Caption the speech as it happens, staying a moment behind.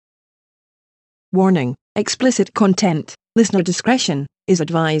Warning, explicit content. Listener discretion is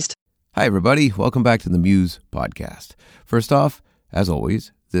advised. Hi, everybody. Welcome back to the Muse podcast. First off, as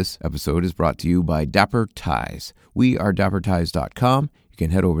always, this episode is brought to you by Dapper Ties. We are dapperties.com. You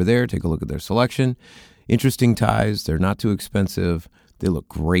can head over there, take a look at their selection. Interesting ties. They're not too expensive. They look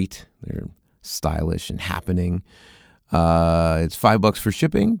great. They're stylish and happening. It's $5 for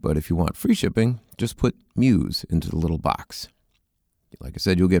shipping, but if you want free shipping, just put Muse into the little box. Like I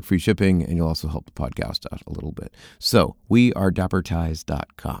said, you'll get free shipping, and you'll also help the podcast out a little bit. So, we are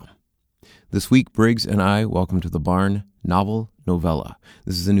dapperties.com. This week, Briggs and I welcome to the barn novel Novella.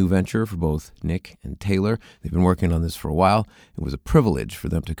 This is a new venture for both Nick and Taylor. They've been working on this for a while. It was a privilege for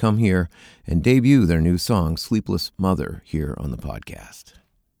them to come here and debut their new song, Sleepless Mother, here on the podcast.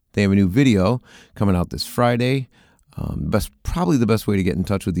 They have a new video coming out this Friday. Probably the best way to get in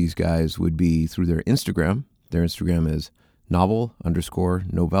touch with these guys would be through their Instagram. Their Instagram is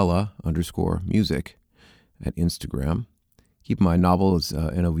novel_novella_music at Instagram. Keep in mind, novel is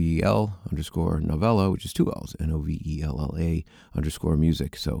NOVEL_novella, which is two L's,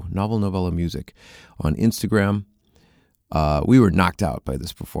 NOVELLA_music. So novel novella music on Instagram. We were knocked out by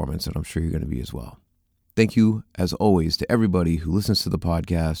this performance, and I'm sure you're going to be as well. Thank you, as always, to everybody who listens to the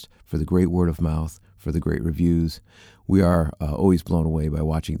podcast, for the great word of mouth, for the great reviews. We are always blown away by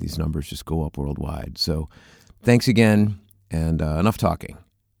watching these numbers just go up worldwide. So thanks again. And enough talking.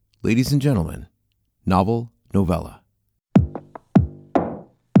 Ladies and gentlemen, novel Novella.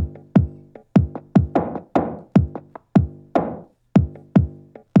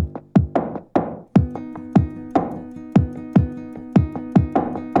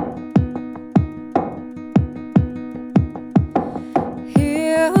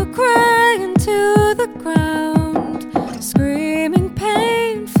 Hear her crying to the ground, screaming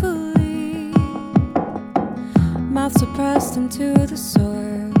painfully, mouth suppressed into the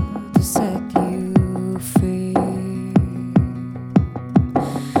soil to set you free.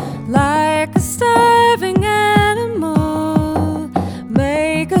 Like a starving animal,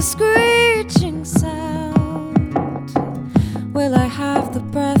 make a screeching sound. Will I have the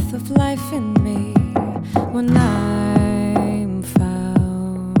breath of life in me when I'm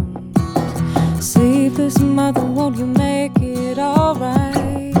found? Sleepless mother, won't you make it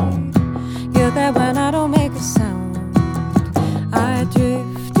alright? You're there when I don't make a sound. I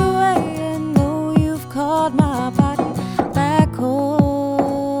drift away and know you've called my body back home.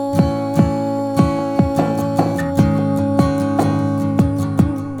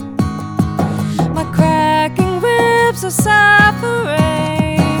 My cracking ribs are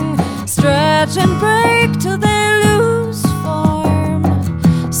suffering, stretch and break till they lose form.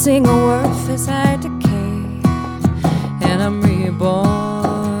 Sing a word as I decay, and I'm reborn.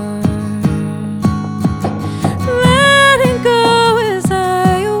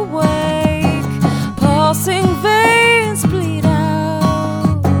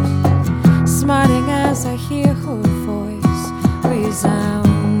 As I hear her voice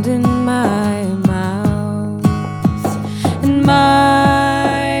resound in my mouth, in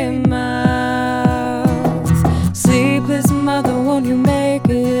my mouth. Sleepless mother, won't you make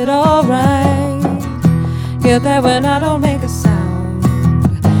it alright? You're there when I don't make a sound.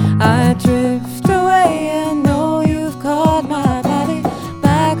 I drift away and know you've called my body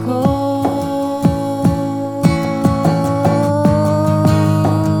back home.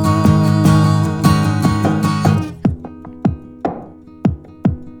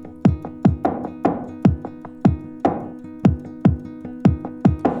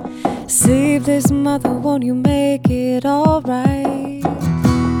 Sleepless mother, won't you make it alright?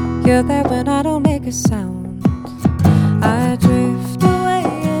 You're there when I don't make a sound. I drift away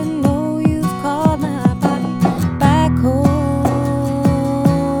and know you've called my body back home.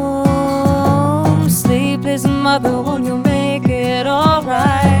 Sleepless mother, won't you make it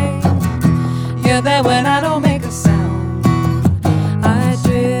alright? You're there when I don't make a sound. I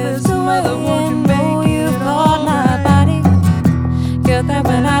drift away and know you've called my body. You're there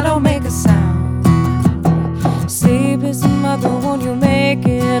when I don't make a sound. Sleepless mother, won't you make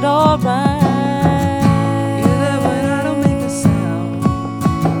it alright? You're there when I don't make a sound.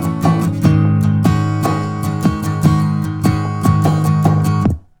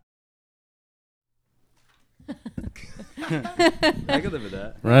 I could live with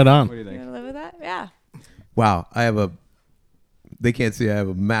that. Right on. What do you think? You gonna live with that? Yeah. Wow, they can't see I have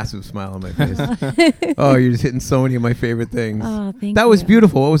a massive smile on my face. Oh, you're just hitting so many of my favorite things. Oh, thank you. That was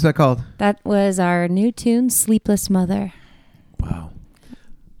beautiful. What was that called? That was our new tune, Sleepless Mother. Wow.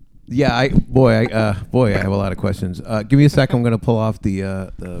 Yeah, I have a lot of questions. Give me a sec. I'm going to pull off the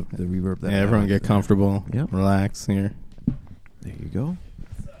reverb. Yeah, everyone get comfortable. Yep. Relax here. There you go.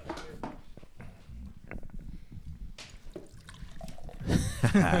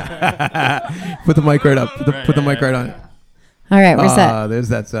 Put the mic right up. Put the mic right on. All right, we're set. There's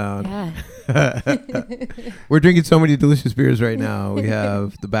that sound. Yeah. We're drinking so many delicious beers right now. We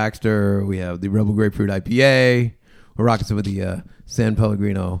have the Baxter. We have the Rebel Grapefruit IPA. We're rocking some of the San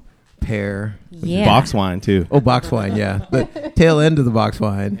Pellegrino pear. Yeah. Box wine too. Oh, box wine, yeah. The tail end of the box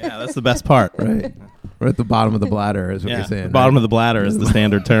wine. Yeah, that's the best part. Right. We're at the bottom of the bladder, is what you're saying. The bottom right? of the bladder is the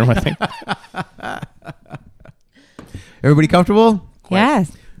standard term, I think. Everybody comfortable?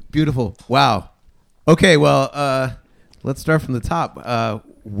 Yes. Beautiful. Wow. Okay, well, let's start from the top.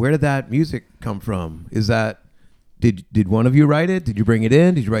 Where did that music come from? Is that did one of you write it? Did you bring it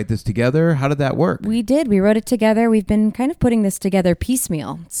in? Did you write this together? How did that work? We did. We wrote it together. We've been kind of putting this together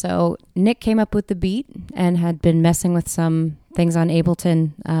piecemeal. So Nick came up with the beat and had been messing with some things on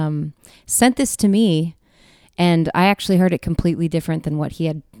Ableton. Sent this to me, and I actually heard it completely different than what he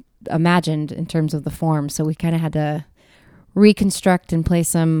had imagined in terms of the form. So we kind of had to reconstruct and play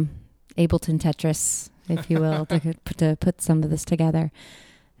some Ableton Tetris, if you will, to put some of this together.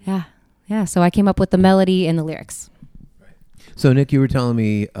 Yeah. So I came up with the melody and the lyrics. So Nick, you were telling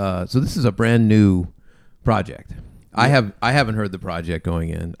me. So this is a brand new project. Yeah. I haven't heard the project going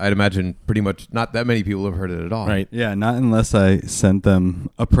in. I'd imagine pretty much not that many people have heard it at all. Right. Yeah, not unless I sent them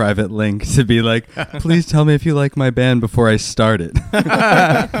a private link to be like, please tell me if you like my band before I start it.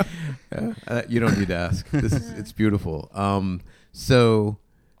 You don't need to ask. It's beautiful. So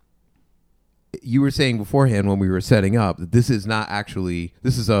you were saying beforehand when we were setting up that this is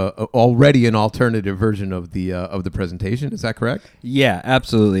already an alternative version of the presentation. Is that correct? Yeah,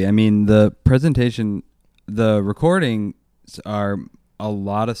 absolutely. I mean, the presentation, the recordings are a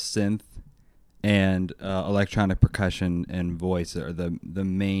lot of synth and electronic percussion and voice are the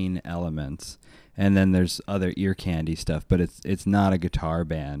main elements. And then there's other ear candy stuff, but it's not a guitar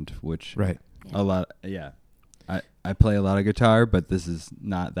band, which right. A lot. Yeah. I play a lot of guitar, but this is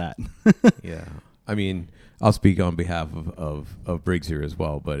not that. Yeah. I mean, I'll speak on behalf of Briggs here as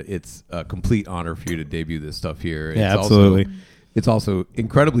well, but it's a complete honor for you to debut this stuff here. Yeah, absolutely. It's also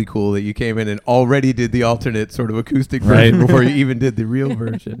incredibly cool that you came in and already did the alternate sort of acoustic version before you even did the real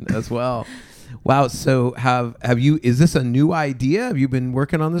version as well. Wow. So have you, is this a new idea? Have you been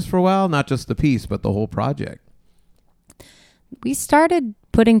working on this for a while? Not just the piece, but the whole project? We started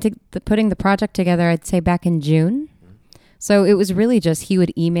putting the project together, I'd say back in June. So it was really just he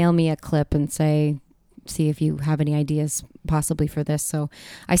would email me a clip and say, see if you have any ideas possibly for this. So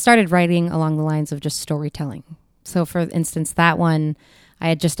I started writing along the lines of just storytelling. So for instance, that one, I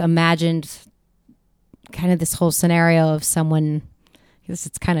had just imagined kind of this whole scenario of someone,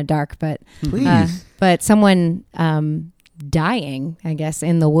 it's kind of dark, but someone dying, I guess,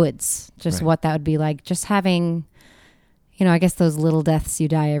 in the woods, just what that would be like, just having, I guess those little deaths you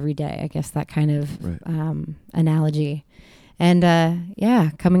die every day, I guess that kind of analogy. And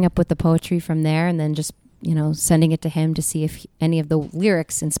coming up with the poetry from there and then just, sending it to him to see if any of the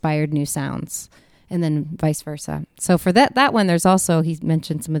lyrics inspired new sounds and then vice versa. So for that one, there's also, he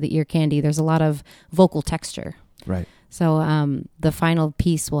mentioned some of the ear candy, there's a lot of vocal texture. Right. So the final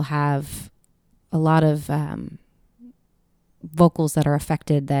piece will have a lot of vocals that are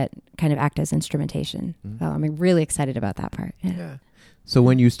affected that kind of act as instrumentation. So I'm really excited about that part. Yeah. So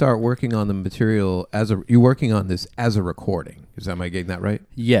when you start working on the material you're working on this as a recording. Am I getting that right?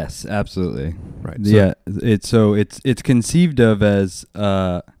 Yes, absolutely. Right. So it's conceived of as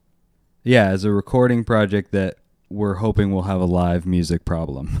as a recording project that we're hoping will have a live music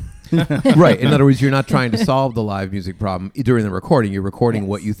problem. Right. In other words, you're not trying to solve the live music problem during the recording. You're recording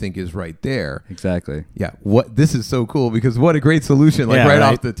what you think is right there. Exactly. Yeah. This is so cool because what a great solution,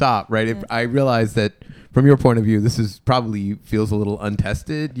 off the top, right? If I realize that from your point of view, this is probably feels a little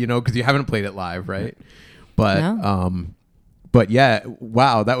untested, because you haven't played it live, right? But, but yeah,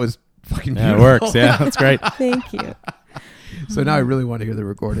 wow, that was fucking beautiful. Yeah, it works. Yeah, that's great. Thank you. So now I really want to hear the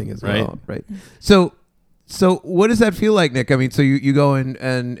recording as well, right? So what does that feel like, Nick? I mean, so you go in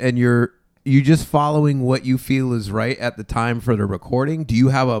and you're just following what you feel is right at the time for the recording? Do you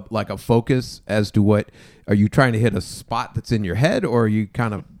have a focus as to what, are you trying to hit a spot that's in your head, or are you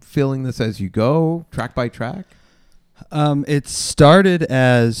kind of feeling this as you go, track by track? It started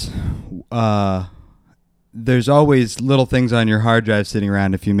as there's always little things on your hard drive sitting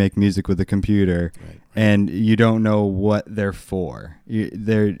around if you make music with a computer, and you don't know what they're for.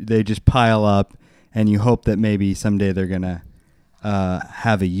 They just pile up, and you hope that maybe someday they're going to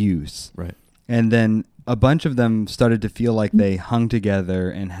have a use. Right. And then a bunch of them started to feel like they hung together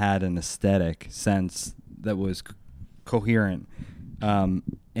and had an aesthetic sense that was coherent.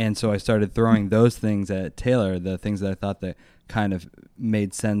 And so I started throwing those things at Taylor, the things that I thought that kind of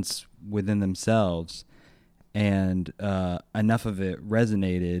made sense within themselves. and enough of it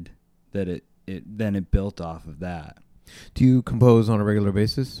resonated that it built off of that. Do you compose on a regular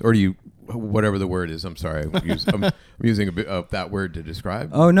basis, or do you, whatever the word is? I'm sorry, I'm using a bit of that word to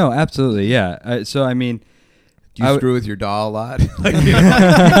describe. Oh no, absolutely, yeah. So I mean, do you screw with your DAW a lot? Like,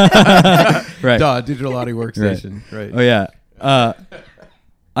 right. DAW, Digital Audio Workstation. Right. Oh yeah.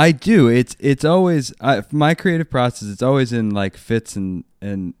 I do. It's always my creative process. It's always in like fits and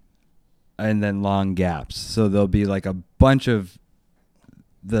then long gaps. So there'll be like a bunch of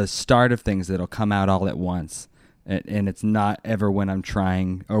the start of things that'll come out all at once, and it's not ever when I'm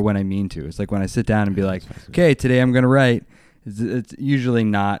trying or when I mean to. It's like when I sit down and be like, okay, today I'm going to write. It's usually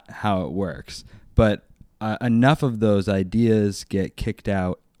not how it works, but enough of those ideas get kicked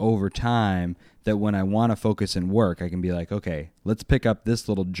out over time that when I want to focus and work, I can be like, okay, let's pick up this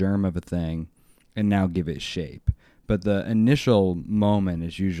little germ of a thing and now give it shape. But the initial moment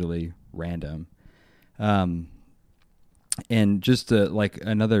is usually random. And just like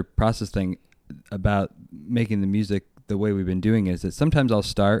another process thing about making the music the way we've been doing is that sometimes I'll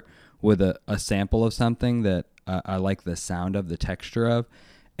start with a sample of something that I like the sound of, the texture of,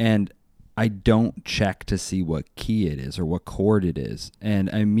 and I don't check to see what key it is or what chord it is. And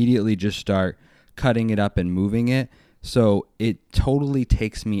I immediately just start cutting it up and moving it. So it totally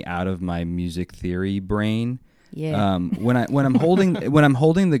takes me out of my music theory brain. Yeah. When I'm holding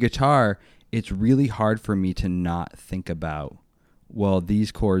the guitar, it's really hard for me to not think about, well,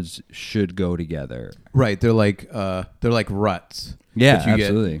 these chords should go together. Right. They're like ruts. Yeah,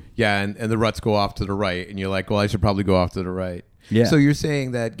 absolutely. And the ruts go off to the right, and you're like, well, I should probably go off to the right. Yeah. So you're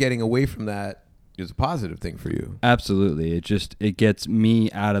saying that getting away from that is a positive thing for you. Absolutely. It gets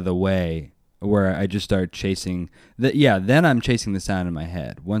me out of the way where I just start chasing then I'm chasing the sound in my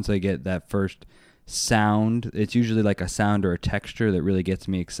head. Once I get that first sound, it's usually like a sound or a texture that really gets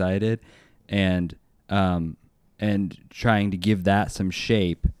me excited, and trying to give that some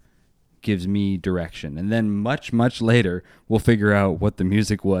shape gives me direction. And then much, much later, we'll figure out what the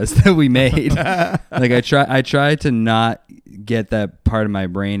music was that we made. Like I try to not get that part of my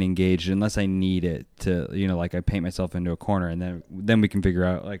brain engaged unless I need it to, like I paint myself into a corner, and then we can figure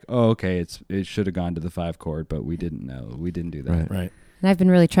out like, oh, okay, it should have gone to the 5 chord, but we didn't know. We didn't do that. Right. And I've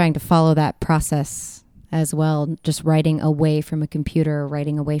been really trying to follow that process as well, just writing away from a computer,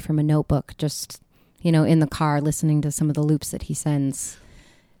 writing away from a notebook, just, in the car, listening to some of the loops that he sends,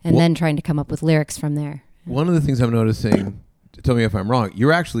 and then trying to come up with lyrics from there. One of the things I'm noticing, tell me if I'm wrong,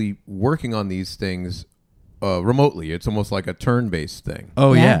 you're actually working on these things remotely. It's almost like a turn-based thing.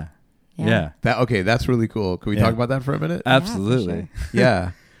 Oh, yeah. That's really cool. Can we talk about that for a minute? Absolutely.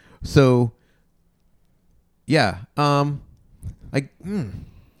 Yeah. So, yeah.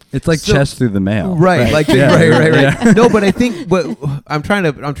 It's like chess through the mail. Right. Like, Yeah. right. Yeah. No, but I think what I'm trying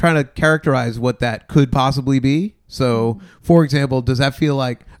to characterize what that could possibly be. So, for example, does that feel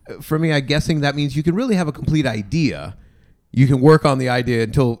like, for me, I'm guessing that means you can really have a complete idea. You can work on the idea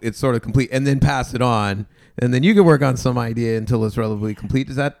until it's sort of complete and then pass it on. And then you can work on some idea until it's relatively complete.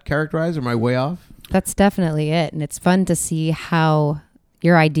 Does that characterize, or am I way off? That's definitely it. And it's fun to see how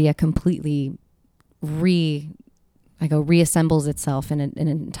your idea completely reassembles itself in an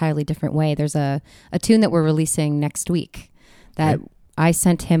entirely different way. There's a tune that we're releasing next week that I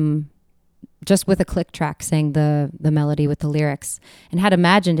sent him just with a click track, saying the melody with the lyrics, and had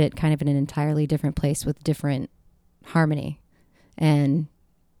imagined it kind of in an entirely different place with different harmony. And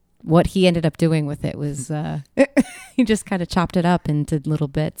what he ended up doing with it was he just kind of chopped it up into little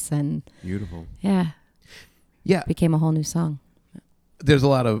bits, and beautiful. Yeah. It became a whole new song.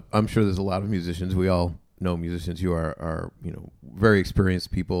 I'm sure there's a lot of musicians. We all know musicians who are very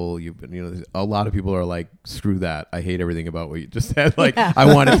experienced people. You've been, a lot of people are like, screw that. I hate everything about what you just said. Like,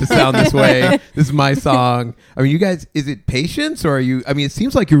 I want it to sound this way. This is my song. I mean, you guys, is it patience, or are you? I mean, it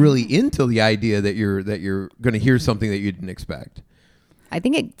seems like you're really into the idea that you're going to hear something that you didn't expect. I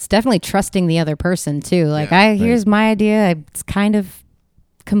think it's definitely trusting the other person too. Like, here's my idea. It's kind of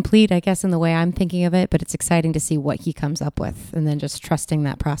complete, I guess, in the way I'm thinking of it, but it's exciting to see what he comes up with, and then just trusting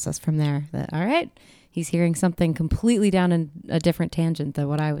that process from there. That, all right, he's hearing something completely down in a different tangent than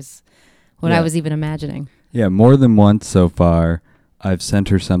what I was even imagining. Yeah, more than once so far, I've sent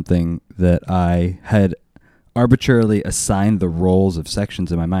her something that I had arbitrarily assigned the roles of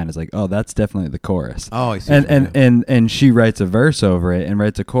sections in my mind. It's like, oh, that's definitely the chorus. Oh, I see. And she writes a verse over it and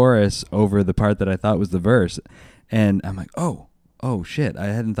writes a chorus over the part that I thought was the verse. And I'm like, oh shit, I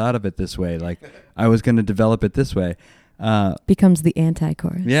hadn't thought of it this way. Like, I was going to develop it this way. Becomes the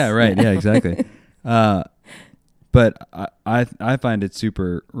anti-chorus. Yeah, right. Yeah, exactly. But I find it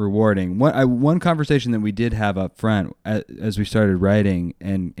super rewarding. One conversation that we did have up front as we started writing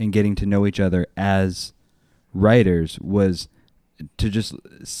and getting to know each other as writers was to just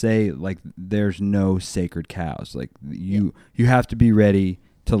say, like, there's no sacred cows. Like, you have to be ready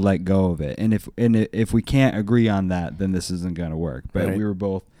to let go of it. And if we can't agree on that, then this isn't going to work. But we were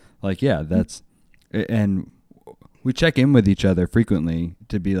both like, yeah, that's, and we check in with each other frequently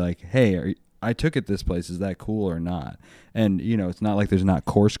to be like, hey, I took it this place. Is that cool or not? And, it's not like there's not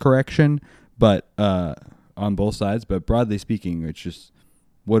course correction, but on both sides. But broadly speaking, it's just,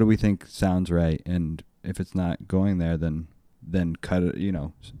 what do we think sounds right? And if it's not going there, then cut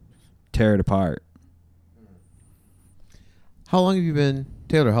it, tear it apart. How long have you been,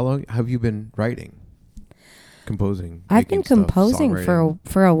 Taylor? How long have you been writing, composing? I've been composing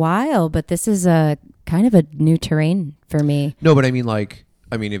for a while, but this is a kind of a new terrain for me. No, but I mean,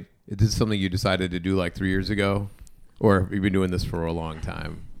 if this is something you decided to do like 3 years ago, or have you been doing this for a long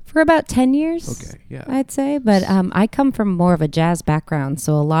time? For about 10 years. Okay, yeah, I'd say. But I come from more of a jazz background,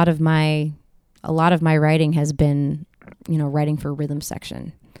 so a lot of my writing has been, writing for rhythm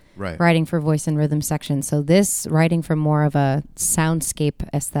section. Right. Writing for voice and rhythm section. So this writing from more of a soundscape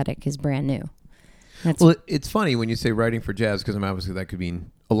aesthetic is brand new. Well, it's funny when you say writing for jazz, because obviously that could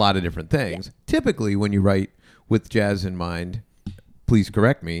mean a lot of different things. Yeah. Typically, when you write with jazz in mind, please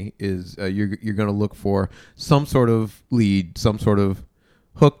correct me, is you're going to look for some sort of lead, some sort of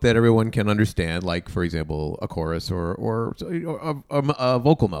hook that everyone can understand, like, for example, a chorus or a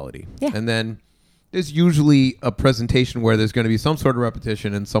vocal melody. Yeah. And then there's usually a presentation where there's going to be some sort of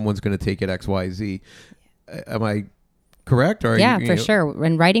repetition and someone's going to take it X, Y, Z. Am I correct? Or yeah, for sure.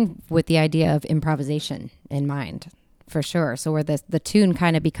 And writing with the idea of improvisation in mind, for sure. So where the tune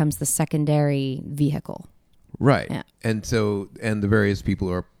kind of becomes the secondary vehicle. Right. Yeah. And so, and the various people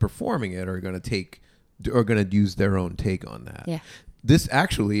who are performing it are going to use their own take on that. Yeah. This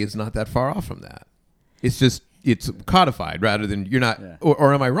actually is not that far off from that. It's just, it's codified rather than you're not,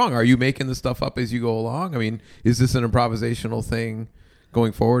 or am I wrong? Are you making the stuff up as you go along? I mean, is this an improvisational thing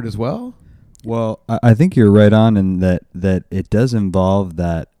going forward as well? Well, I think you're right on in that it does involve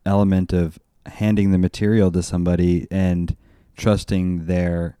that element of handing the material to somebody and trusting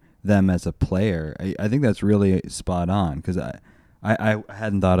them as a player. I think that's really spot on, because I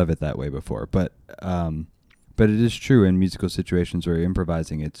hadn't thought of it that way before. But it is true in musical situations where you're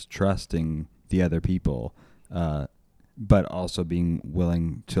improvising, it's trusting the other people, but also being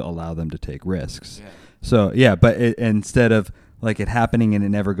willing to allow them to take risks. Yeah. So, yeah, but instead of like it happening and it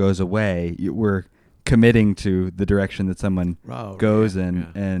never goes away, we're committing to the direction that someone goes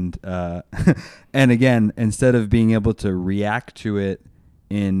in. Yeah. And again, instead of being able to react to it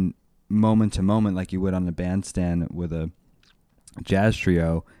in moment to moment like you would on a bandstand with a jazz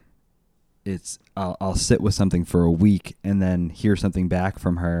trio, I'll sit with something for a week and then hear something back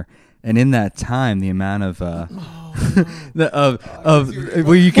from her. And in that time, the amount of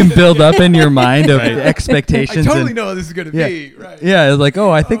where you can build up in your mind of expectations. I totally know how this is going to be. Right. Yeah, it's like,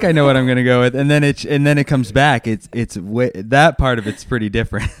 I think I know what I'm going to go with, and then it comes back. That part of it's pretty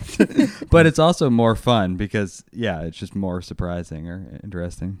different, but it's also more fun because it's just more surprising or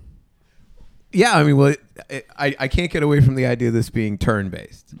interesting. Yeah, I mean, well, I can't get away from the idea of this being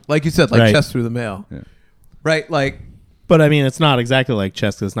turn-based, like you said, like chess through the mail, right? Like. But I mean, it's not exactly like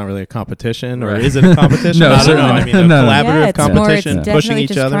chess because it's not really a competition, or is it a competition? No, I don't know. I mean, a collaborative competition, it's pushing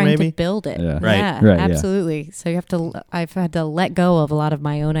each other, maybe to build it. Yeah. Right. Yeah, absolutely. So you have to. I've had to let go of a lot of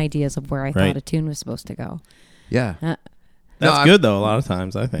my own ideas of where I thought a tune was supposed to go. Yeah, that's good though. A lot of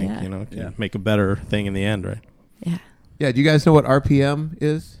times, I think can make a better thing in the end, right? Yeah. Yeah. Do you guys know what RPM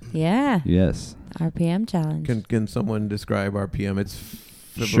is? Yeah. Yes. RPM challenge. Can someone describe RPM? It's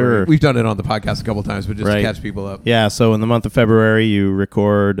February. Sure. We've done it on the podcast a couple times, but just to catch people up. Yeah, so in the month of February, you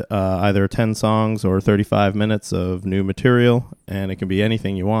record either 10 songs or 35 minutes of new material, and it can be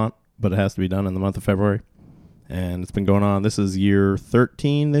anything you want, but it has to be done in the month of February. And it's been going on. This is year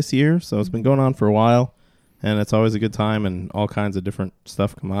 13 this year, so it's been going on for a while, and it's always a good time, and all kinds of different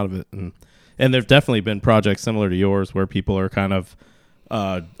stuff come out of it. And there've definitely been projects similar to yours where people are kind of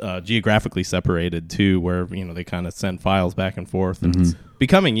geographically separated too, where they kind of send files back and forth, and it's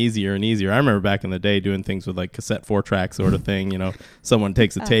becoming easier and easier. I remember back in the day doing things with like cassette 4-track sort of thing. Someone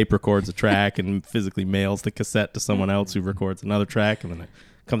takes a tape, records a track, and physically mails the cassette to someone else who records another track, and then it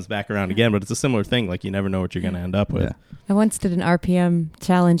comes back around again. But it's a similar thing. Like you never know what you're going to end up with. Yeah. I once did an RPM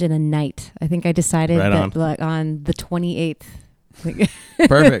challenge in a night. I think I decided that like on the 28th.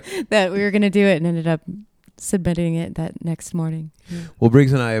 Perfect. That we were going to do it, and ended up submitting it that next morning. Yeah. Well,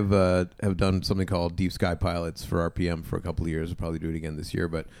 Briggs and I have done something called Deep Sky Pilots for RPM for a couple of years. We'll probably do it again this year.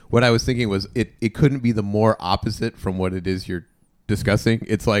 But what I was thinking was it couldn't be the more opposite from what it is you're discussing.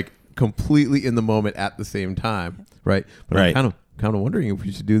 It's like completely in the moment at the same time, right? But kind of wondering if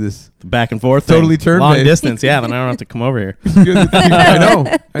we should do this. Back and forth. Totally thing. Long turn-based. distance. Yeah, then I don't have to come over here. I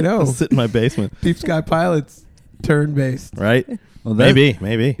know. I'll sit in my basement. Deep Sky Pilots turn-based. Right? Well, Maybe.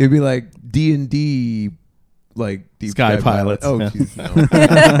 It'd be like D&D, like Deep Sky Pilots. Oh, Yeah.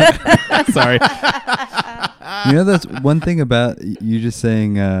 jeez, no. Sorry. You know, that's one thing about you just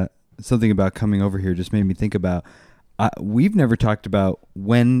saying something about coming over here just made me think about. We've never talked about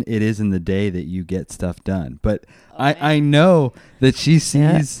when it is in the day that you get stuff done, but I know that she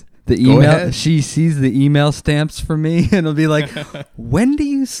sees the Go email. ahead. She sees the email stamps from me, and it'll be like, "When do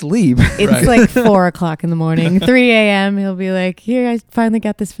you sleep?" It's like 4 o'clock in the morning, 3 a.m. He'll be like, "Here, I finally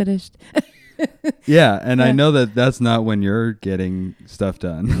got this finished." Yeah, and I Yeah. know that that's not when you're getting stuff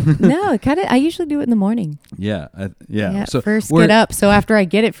done. No, I usually do it in the morning. Yeah. So first we're- get up. So after I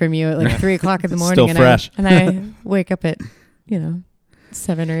get it from you at like 3 o'clock in the morning, Still and fresh. I wake up at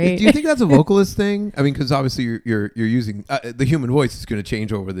 7 or 8. Do you think that's a vocalist thing? I mean, because obviously you're using the human voice is going to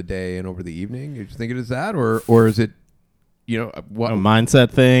change over the day and over the evening. Do you think it is that, or is it, what A mindset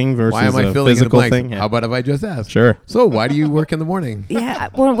thing versus why am I a filling in the physical blanks? thing? Yeah. How about if I just ask? Sure. So why do you work in the morning? Yeah,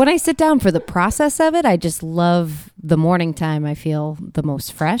 well, when I sit down for the process of it, I just love the morning time. I feel the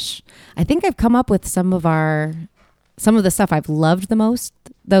most fresh. I think I've come up with some of the stuff I've loved the most,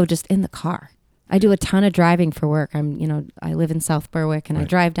 though, just in the car. I do a ton of driving for work. I live in South Berwick, and I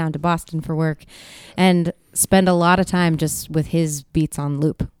drive down to Boston for work, and spend a lot of time just with his beats on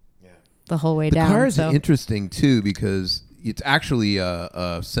loop the whole way down. The car is so. interesting too because it's actually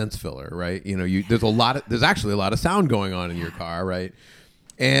a sense filler, right? There's actually a lot of sound going on in your car, right?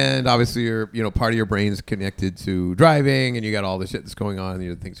 And obviously, part of your brain is connected to driving, and you got all the shit that's going on,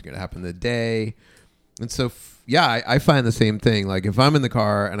 and things are going to happen in the day. And so, I find the same thing. Like if I'm in the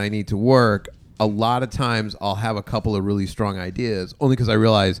car and I need to work, a lot of times I'll have a couple of really strong ideas, only because I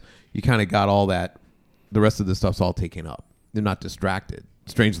realize you kind of got all that. The rest of the stuff's all taken up. They're not distracted.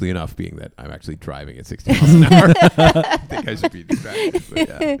 Strangely enough, being that I'm actually driving at 60 miles an hour, I think I should be distracted.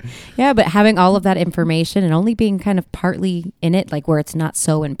 But Yeah, but having all of that information and only being kind of partly in it, like where it's not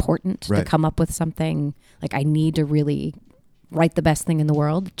so important to Right. come up with something like I need to really write the best thing in the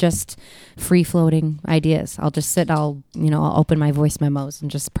world, just free floating ideas. I'll just sit, I'll open my voice memos and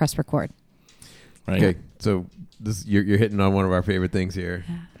just press record. Right. Okay, so you're hitting on one of our favorite things here.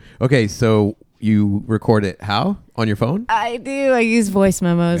 Okay, so you record it how? On your phone? I do. I use voice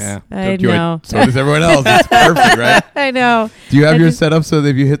memos. Yeah. I Do it. know. So does everyone else. It's perfect, right? I know. Do you have I your just- setup so that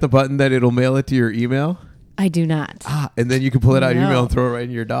if you hit the button that it'll mail it to your email? I do not. And then you can pull it out of your No. email and throw it right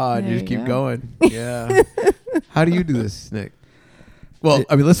in your DAW and you There just you keep go. going. Yeah. How do you do this, Nick? Well,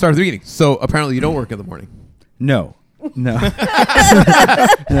 I mean, let's start at the beginning. So apparently you don't work in the morning. No. No,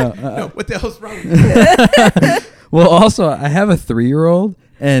 what the hell's wrong with you? Well, also I have a 3-year-old,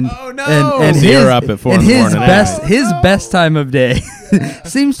 and Oh, no! and See her up at 4 and in the his morning best anyway. his best time of day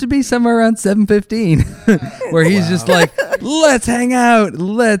seems to be somewhere around 7:15, where he's just like, let's hang out,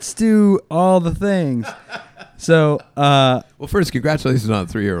 let's do all the things. So Well, first, congratulations on a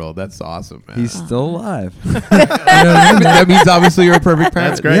 3-year-old. That's awesome, man. he's still alive. That means obviously you're a perfect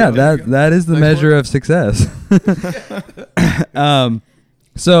parent. That's great. Yeah, that is the Nice measure work. of success.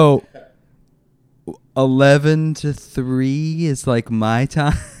 So 11 to 3 is like my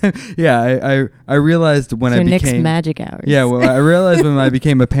time. Yeah, I realized when So I Nick's became magic hours. Yeah, well, I realized when I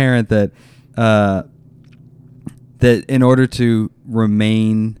became a parent that that in order to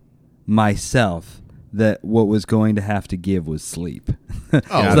remain myself, that what was going to have to give was sleep. Oh,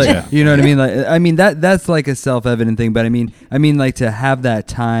 It's like, yeah. you know what I mean? Like, I mean that's like a self-evident thing, but I mean like to have that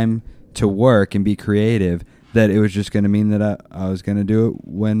time to work and be creative, that it was just going to mean that I was going to do it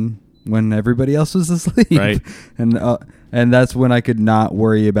when everybody else was asleep. Right. And that's when I could not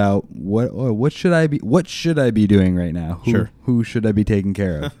worry about what should I be doing right now? Who should I be taking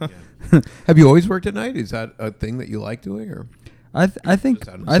care of? Have you always worked at night? Is that a thing that you like doing, or I think Is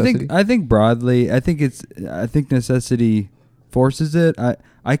that a necessity? broadly, I think necessity forces it. I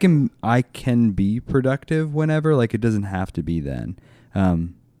can be productive whenever, like it doesn't have to be then.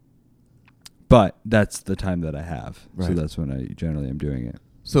 But that's the time that I have. So Right. that's when I generally am doing it.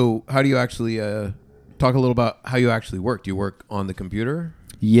 So how do you actually talk a little about how you actually work? Do you work on the computer?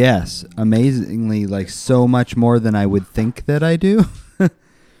 Yes, amazingly, like so much more than I would think that I do.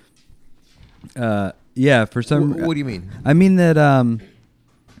 Yeah, for some. What do you mean? I mean that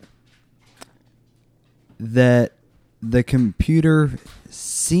that the computer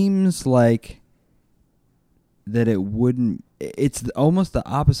seems like that it wouldn't. It's almost the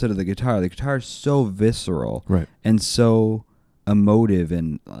opposite of the guitar. The guitar is so visceral, Right. and so emotive,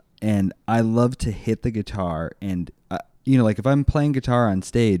 and I love to hit the guitar, and like if I'm playing guitar on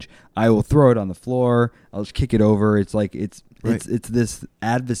stage, I will throw it on the floor. I'll just kick it over. It's like it's this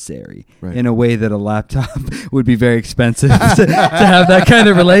adversary in a way that a laptop would be very expensive to have that kind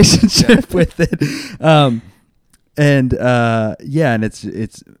of relationship with it. And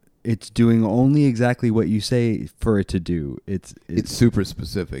it's doing only exactly what you say for it to do. It's super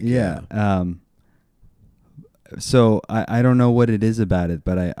specific. Yeah. So I don't know what it is about it,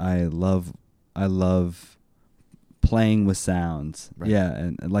 but I love playing with sounds. Right. Yeah,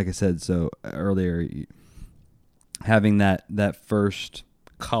 and like I said so earlier, having that first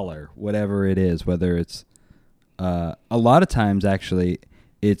color, whatever it is, whether it's a lot of times actually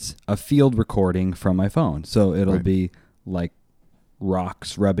it's a field recording from my phone, so it'll be like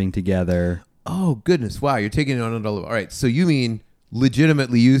rocks rubbing together. Oh goodness! Wow, you're taking it on another level. All right, so you mean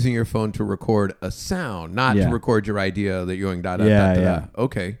legitimately using your phone to record a sound, not to record your idea that you're going da da da da. Da.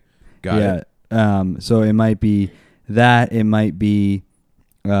 Okay, got it. So it might be that. It might be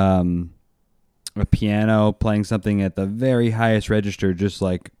a piano playing something at the very highest register, just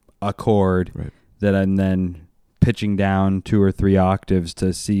like a chord that I'm then pitching down 2 or 3 octaves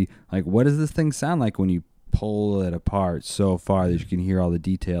to see, like, what does this thing sound like when you pull it apart so far that you can hear all the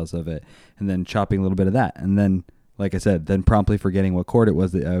details of it, and then chopping a little bit of that, and then, like I said, then promptly forgetting what chord it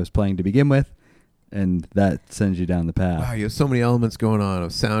was that I was playing to begin with, and that sends you down the path. Wow, you have so many elements going on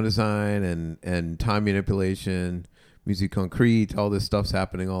of sound design and time manipulation, musique concrete, all this stuff's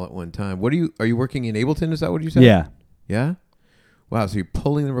happening all at one time. Are you working in Ableton? Is that what you said? Yeah. Yeah? Wow, so you're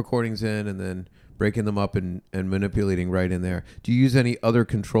pulling the recordings in and then breaking them up and manipulating right in there. Do you use any other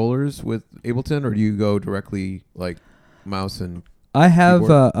controllers with Ableton, or do you go directly like mouse and I have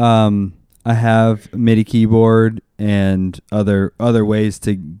I have MIDI keyboard and other ways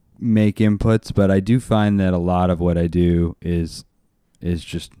to make inputs, but I do find that a lot of what I do is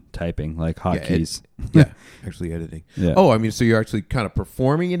just typing, like hotkeys. Actually editing. Yeah. Oh, I mean, so you're actually kind of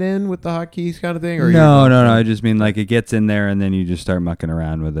performing it in with the hotkeys kind of thing? Or No. I just mean like it gets in there and then you just start mucking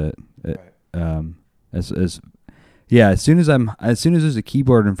around with it. As soon as there's a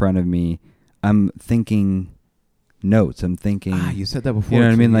keyboard in front of me, I'm thinking notes. I'm thinking. You said that before. You know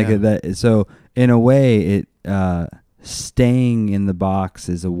what I mean? Yeah. Like that. So in a way, it staying in the box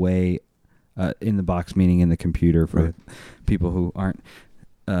is a way. In the box meaning in the computer for people who aren't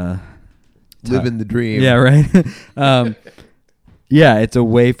living the dream. Yeah, right. It's a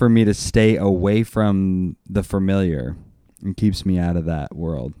way for me to stay away from the familiar and keeps me out of that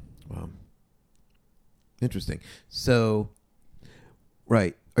world. Wow. Interesting. So,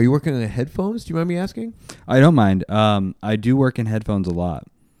 right. Are you working on headphones? Do you mind me asking? I don't mind. I do work in headphones a lot.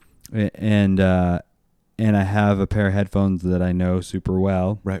 And I have a pair of headphones that I know super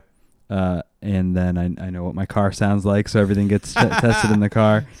well. Right. And then I know what my car sounds like, so everything gets tested in the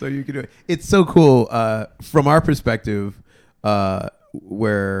car. So you can do it. It's so cool from our perspective,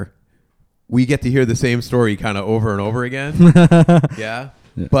 where we get to hear the same story kind of over and over again. Yeah.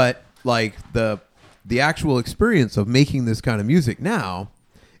 But like the actual experience of making this kind of music now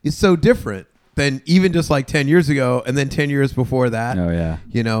is so different than even just like 10 years ago and then 10 years before that. Oh, yeah.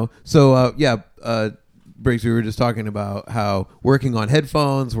 You know? So, Briggs, we were just talking about how working on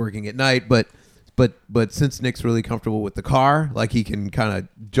headphones, working at night, but since Nick's really comfortable with the car, like he can kind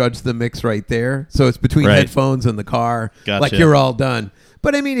of judge the mix right there. So it's between headphones and the car, like you're all done.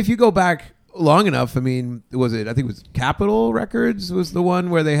 But I mean, if you go back long enough, I mean, I think it was Capitol Records was the one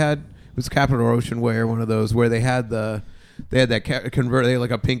where it was Capitol Oceanware, one of those where they had that they had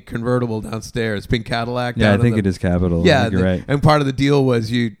like a pink convertible downstairs, pink Cadillac. Yeah, I think it is Capitol. Yeah, you're right. And part of the deal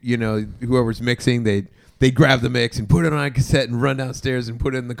was you know, whoever's mixing, they'd grab the mix and put it on a cassette and run downstairs and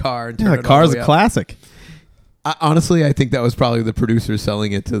put it in the car and turn it the car's a classic. Honestly, I think that was probably the producer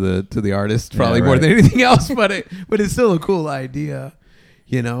selling it to the artist, probably more than anything else. But it's still a cool idea,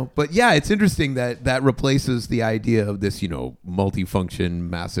 you know. But yeah, it's interesting that replaces the idea of this, you know, multifunction,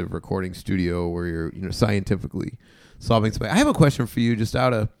 massive recording studio where you're, you know, scientifically solving something. I have a question for you, just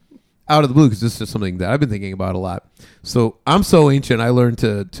out of the blue, because this is something that I've been thinking about a lot. So I'm so ancient. I learned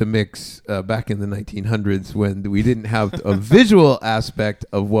to mix back in the 1900s when we didn't have a visual aspect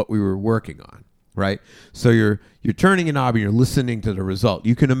of what we were working on, right? So you're turning a knob and you're listening to the result.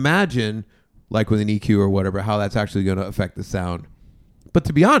 You can imagine, like with an EQ or whatever, how that's actually going to affect the sound. But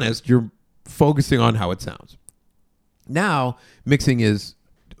to be honest, you're focusing on how it sounds. Now, mixing is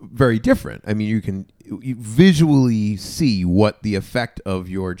very different. I mean, you visually see what the effect of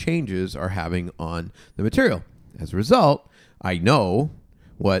your changes are having on the material. As a result, I know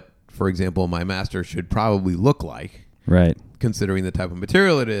what, for example, my master should probably look like, right? Considering the type of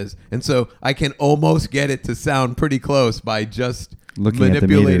material it is, and so I can almost get it to sound pretty close by just looking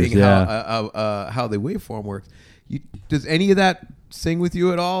manipulating at the meters, how the waveform works. does any of that sing with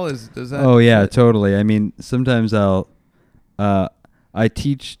you at all? Does that? Oh yeah, totally. I mean, sometimes I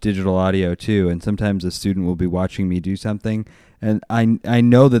teach digital audio too, and sometimes a student will be watching me do something, and I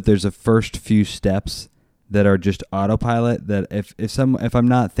know that there's a first few steps that are just autopilot, that if I'm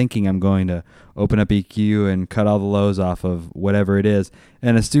not thinking, I'm going to open up EQ and cut all the lows off of whatever it is,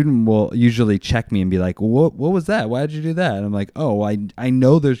 and a student will usually check me and be like, what was that? Why did you do that? And I'm like, oh, I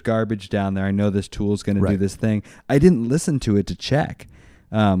know there's garbage down there. I know this tool's going to do this thing. I didn't listen to it to check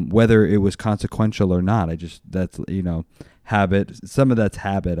whether it was consequential or not. That's habit. Some of that's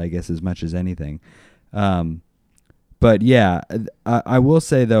habit, I guess, as much as anything. But yeah, I will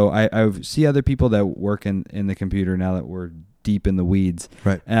say though, I see other people that work in the computer, now that we're deep in the weeds,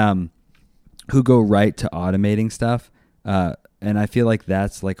 right? Who go right to automating stuff, and I feel like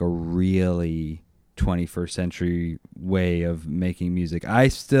that's like a really 21st century way of making music. I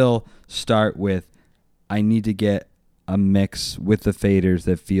still start with, I need to get a mix with the faders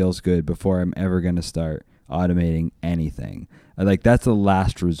that feels good before I'm ever going to start automating anything. Like that's the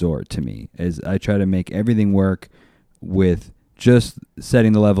last resort to me, is I try to make everything work with just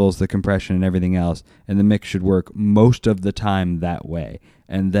setting the levels, the compression, and everything else, and the mix should work most of the time that way,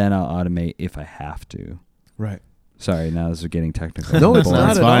 and then I'll automate if I have to. Right. Sorry, now this is getting technical. No, it's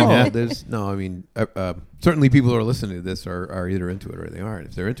not at all. Yeah. There's no. I mean, certainly people who are listening to this are either into it or they aren't.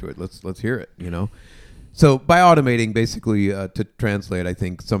 If they're into it, let's hear it. So by automating, basically, to translate, I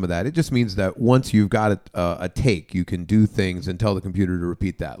think some of that, it just means that once you've got a take, you can do things and tell the computer to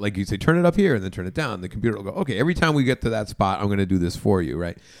repeat that. Like you say, turn it up here and then turn it down. The computer will go, okay, every time we get to that spot, I'm going to do this for you,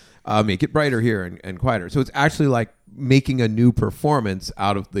 right? Make it brighter here and quieter. So it's actually like making a new performance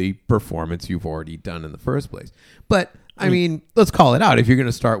out of the performance you've already done in the first place. But I mean, let's call it out. If you're going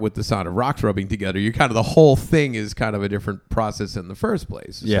to start with the sound of rocks rubbing together, you kind of, the whole thing is kind of a different process in the first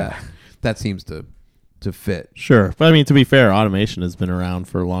place. Yeah. So that seems to fit. Sure. But I mean, to be fair, automation has been around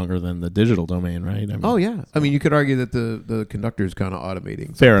for longer than the digital domain, right? I mean, Oh, yeah. I mean, you could argue that the conductor is kind of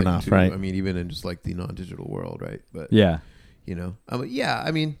automating. Fair something, enough, too. right. I mean, even in just like the non-digital world, right? But Yeah. yeah.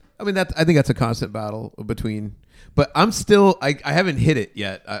 I mean, I think that's a constant battle between. But I'm still. I haven't hit it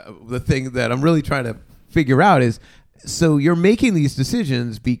yet. The thing that I'm really trying to figure out is, so you're making these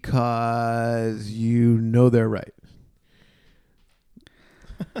decisions because you know they're right.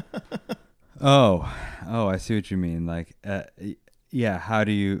 Oh, I see what you mean. Like, yeah. How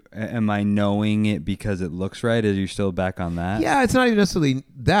do you? Am I knowing it because it looks right? Are you still back on that? Yeah, it's not even necessarily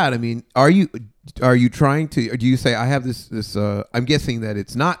that. I mean, are you trying to? Or do you say I have this? I'm guessing that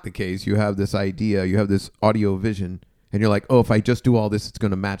it's not the case. You have this idea. You have this audio vision, and you're like, oh, if I just do all this, it's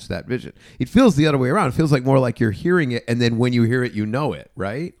going to match that vision. It feels the other way around. It feels like more like you're hearing it, and then when you hear it, you know it,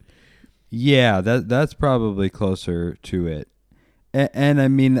 right? Yeah, that's probably closer to it. And I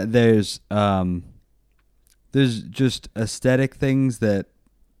mean, there's just aesthetic things that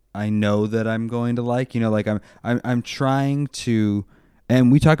I know that I'm going to like. Like I'm trying to, and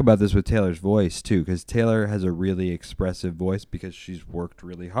we talk about this with Taylor's voice too, because Taylor has a really expressive voice because she's worked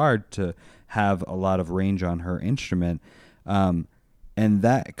really hard to have a lot of range on her instrument. And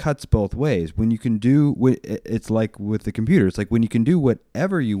that cuts both ways. When you can do, it's like with the computer. It's like when you can do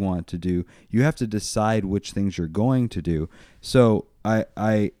whatever you want to do, you have to decide which things you're going to do. So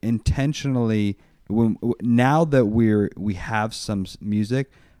I intentionally, now that we have some music,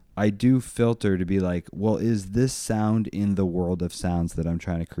 I do filter to be like, well, is this sound in the world of sounds that I'm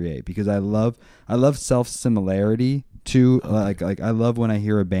trying to create? Because I love self-similarity too. Like I love when I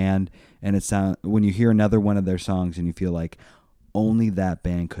hear a band and when you hear another one of their songs and you feel like, only that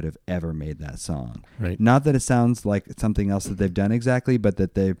band could have ever made that song. Right. Not that it sounds like something else that they've done exactly, but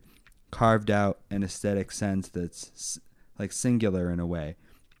that they've carved out an aesthetic sense that's like singular in a way.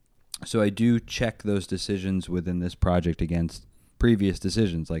 So I do check those decisions within this project against previous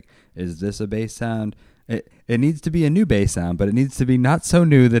decisions. Like, is this a bass sound? It needs to be a new bass sound, but it needs to be not so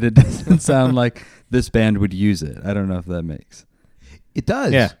new that it doesn't sound like this band would use it. I don't know if that makes. It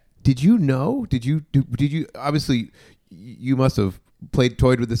does. Yeah. Did you know? Did you obviously you must have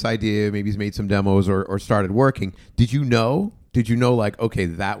toyed with this idea, maybe he's made some demos or started working. Did you know like, okay,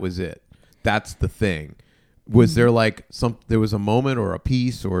 that was it. That's the thing. Was there like there was a moment or a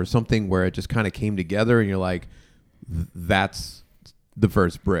piece or something where it just kind of came together and you're like, that's the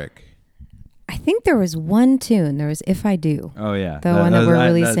first brick? I think there was one tune. There was "If I Do." Oh yeah, the one that we're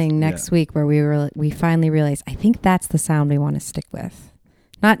releasing next week, where we finally realized. I think that's the sound we want to stick with.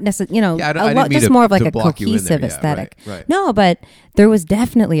 Not necessarily, just more of like a cohesive aesthetic. Right. No, but there was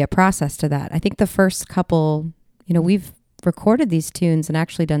definitely a process to that. I think the first couple, we've recorded these tunes and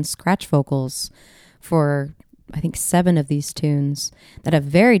actually done scratch vocals for I think 7 of these tunes that have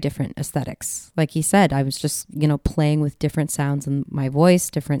very different aesthetics. Like he said, I was just, playing with different sounds in my voice,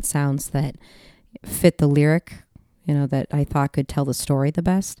 different sounds that fit the lyric, that I thought could tell the story the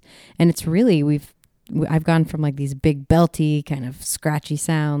best. And it's really, I've gone from like these big belty kind of scratchy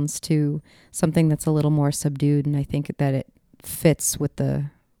sounds to something that's a little more subdued. And I think that it fits with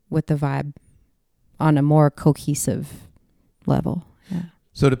the vibe on a more cohesive level. Yeah.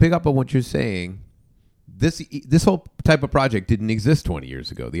 So to pick up on what you're saying, this whole type of project didn't exist 20 years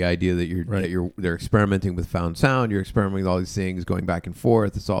ago. The idea that they're experimenting with found sound, you're experimenting with all these things, going back and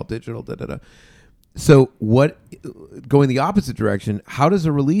forth. It's all digital. So going the opposite direction? How does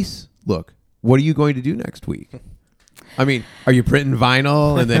a release look? What are you going to do next week? I mean, are you printing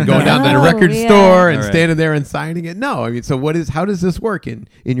vinyl and then going down to the record store and standing there and signing it? No. I mean, so how does this work in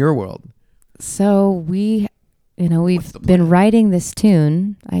your world? So we've been writing this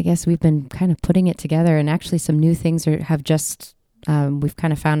tune. I guess we've been kind of putting it together, and actually some new things we've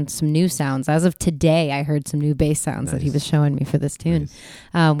kind of found some new sounds. As of today, I heard some new bass sounds that he was showing me for this tune.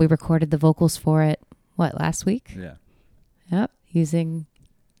 Nice. We recorded the vocals for it, last week? Yeah. Yep, using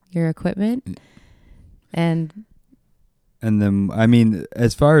your equipment. And then, I mean,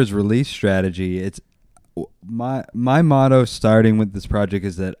 as far as release strategy, it's my motto starting with this project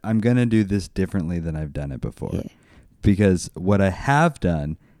is that I'm going to do this differently than I've done it before. Yeah. Because what I have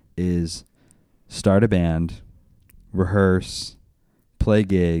done is start a band, rehearse, play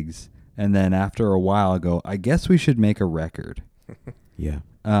gigs, and then after a while go, I guess we should make a record. Yeah.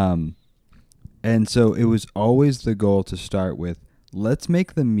 And so it was always the goal to start with, let's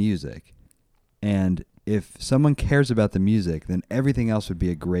make the music. And if someone cares about the music, then everything else would be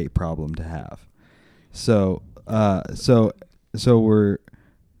a great problem to have. So we're,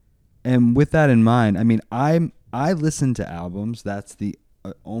 and with that in mind, I mean, I listen to albums. That's the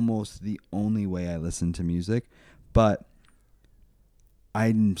almost the only way I listen to music, but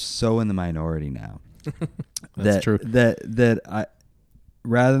I'm so in the minority now. That's true. That I,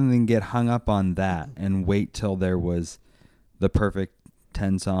 rather than get hung up on that and wait till there was the perfect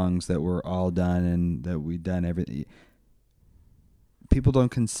 10 songs that were all done and that we'd done everything. People don't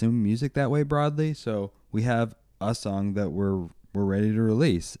consume music that way broadly, so we have a song that we're ready to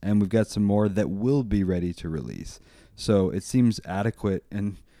release, and we've got some more that will be ready to release. So it seems adequate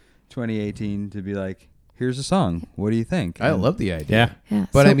in 2018 to be like, here's a song. What do you think? I love the idea. Yeah.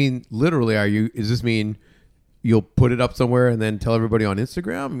 But I mean, literally, does this mean you'll put it up somewhere and then tell everybody on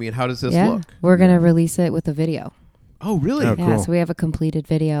Instagram? I mean, how does this look? We're going to release it with a video. Oh, really? Oh, yeah, cool. So we have a completed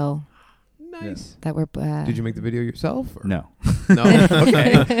video. Nice. That we're. Did you make the video yourself? Or? No. No?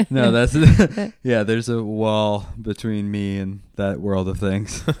 Okay. No, that's yeah, there's a wall between me and that world of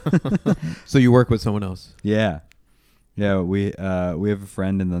things. So you work with someone else? Yeah. Yeah, we have a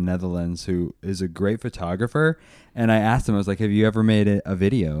friend in the Netherlands who is a great photographer, and I asked him, I was like, have you ever made a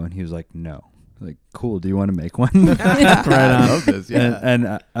video? And he was like, no. Like, cool, do you want to make one? Right on. I love this, yeah.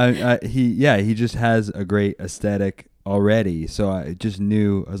 And he just has a great aesthetic already, so I just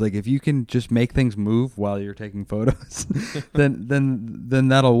knew, I was like, if you can just make things move while you're taking photos, then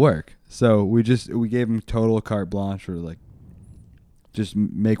that'll work. So we gave him total carte blanche for like, just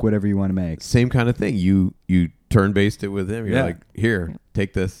make whatever you want to make. Same kind of thing. You turn-based it with him. You're like, here,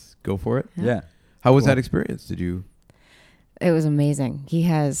 take this, go for it. Yeah. How was that experience? It was amazing. He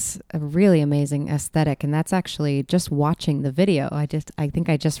has a really amazing aesthetic, and that's actually just watching the video. I think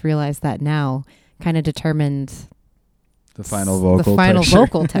I just realized that now, kind of determined the final vocal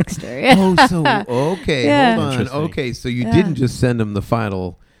vocal texture. Yeah. Oh, so okay, Yeah. hold on. Okay, so you didn't just send him the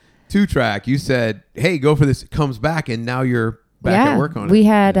final 2-track. You said, "Hey, go for this." It comes back, and now you're back at work on it. We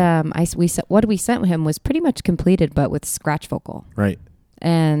had what we sent him was pretty much completed, but with scratch vocal. Right.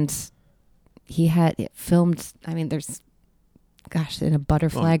 And he had it filmed. I mean, there's, in a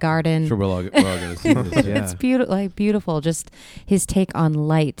butterfly garden. Sure, we're all going to see this. Yeah. It's beautiful. Just his take on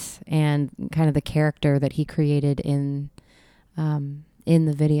light and kind of the character that he created in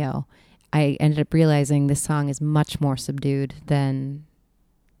the video. I ended up realizing this song is much more subdued than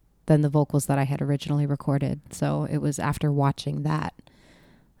the vocals that I had originally recorded. So it was after watching that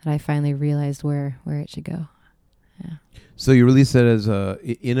I finally realized where it should go. Yeah. So you released it as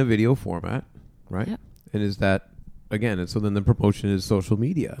in a video format, right? Yep. And is that, again, and so then the promotion is social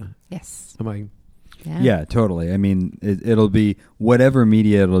media. Yes. Yeah, totally. I mean, it'll be whatever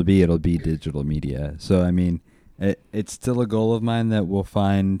media it'll be digital media. So, I mean, it's still a goal of mine that we'll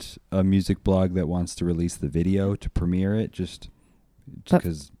find a music blog that wants to release the video to premiere it, just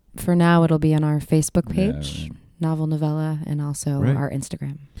because. For now, it'll be on our Facebook page, right. Novel Novella, and also Right. our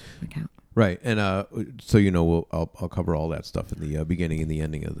Instagram account. Right, and so I'll cover all that stuff in the beginning and the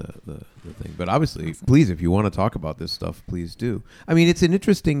ending of the thing. But obviously, please, if you want to talk about this stuff, please do. I mean, it's an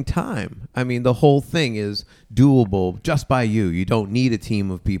interesting time. I mean, the whole thing is doable just by you. You don't need a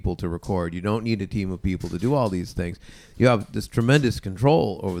team of people to record. You don't need a team of people to do all these things. You have this tremendous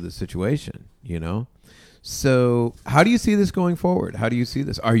control over the situation, So how do you see this going forward? How do you see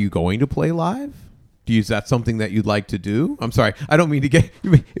this? Are you going to play live? Is that something that you'd like to do? I'm sorry, I don't mean to get.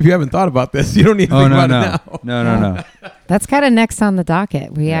 If you haven't thought about this, you don't need to think about it now. No. That's kind of next on the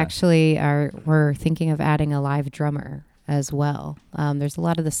docket. We actually we're thinking of adding a live drummer as well. There's a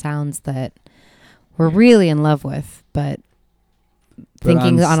lot of the sounds that we're really in love with, but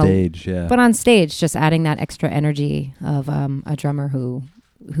thinking on stage, but on stage, just adding that extra energy of a drummer who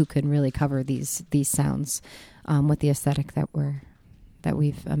can really cover these sounds with the aesthetic that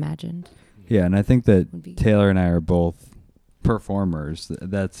we've imagined. Yeah, and I think that Taylor and I are both performers.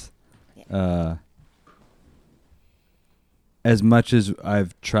 That's as much as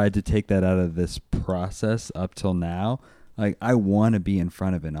I've tried to take that out of this process up till now, like I want to be in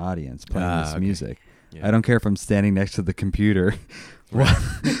front of an audience playing this music. Yeah. I don't care if I'm standing next to the computer.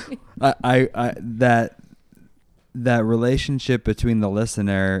 I that relationship between the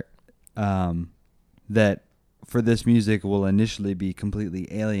listener that for this music will initially be completely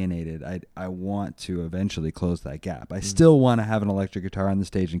alienated. I want to eventually close that gap. I still want to have an electric guitar on the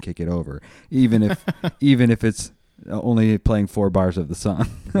stage and kick it over, even if it's only playing 4 bars of the song.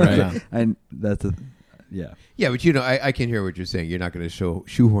 Right. Yeah. Yeah, but I can hear what you're saying. You're not going to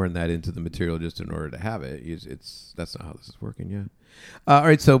shoehorn that into the material just in order to have it. That's not how this is working. Yeah. All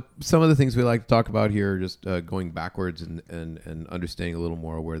right. So some of the things we like to talk about here are just going backwards and understanding a little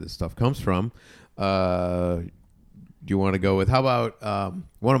more where this stuff comes from. Do you want to go with, how about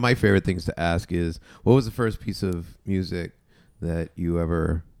one of my favorite things to ask is, what was the first piece of music that you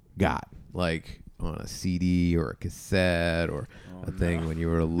ever got, like on a CD or a cassette or a thing when you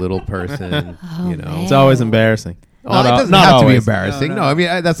were a little person? Man. It's always embarrassing. Well, it doesn't have to be embarrassing. No, I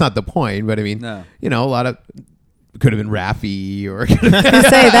mean that's not the point. But I mean, No. a lot of could have been Raffi or I was gonna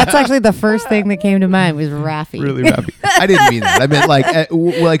say that's actually the first thing that came to mind was Raffi. really Raffi. I didn't mean that. I meant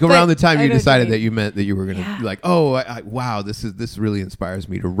like around the time I you know what decided you that you meant that you were going to be like, wow, this really inspires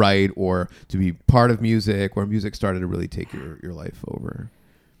me to write or to be part of music, where music started to really take your life over.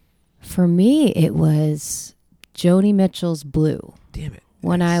 For me, it was Joni Mitchell's Blue. Damn it!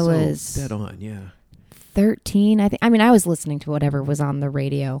 When I So was dead on, yeah. 13, I think. I mean, I was listening to whatever was on the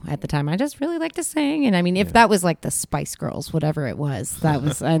radio at the time. I just really liked to sing, and I mean, if that was like the Spice Girls, whatever it was, that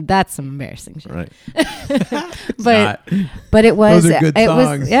was that's some embarrassing shit. Right. but it was. Those are good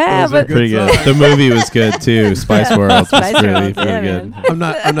songs. Was, yeah, Those are but Pretty good. The movie was good too. Spice World Spice was really, World, really yeah, good. man.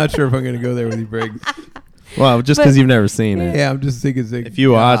 I'm not sure if I'm going to go there with you, Briggs. Well, just because you've never seen it. Yeah, I'm just thinking. If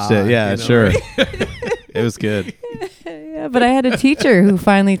you watched it, yeah, sure. Right? It was good. Yeah, but I had a teacher who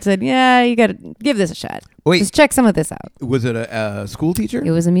finally said, "Yeah, you got to give this a shot. Wait. Just check some of this out." Was it a school teacher?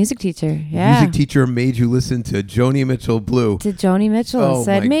 It was a music teacher. Yeah. Music teacher made you listen to Joni Mitchell Blue. To Joni Mitchell and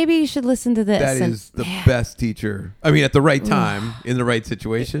said, maybe you should listen to this. That is the best teacher. I mean, at the right time, in the right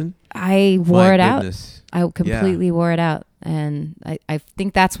situation. I wore it out. Goodness. I completely wore it out. And I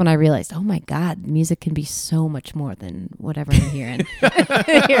think that's when I realized, oh my God, music can be so much more than whatever I'm hearing.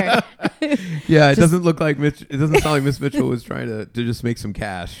 Yeah, it doesn't look like Mitch. It doesn't sound like Miss Mitchell was trying to just make some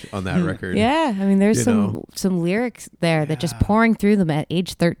cash on that record. Yeah, I mean, there's some lyrics there that just pouring through them at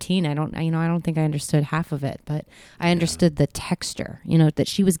age 13. I don't think I understood half of it, but I understood the texture. That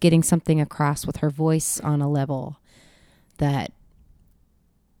she was getting something across with her voice on a level that.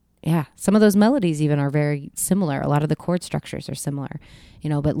 Yeah, some of those melodies even are very similar. A lot of the chord structures are similar,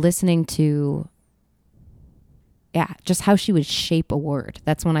 but listening to, just how she would shape a word.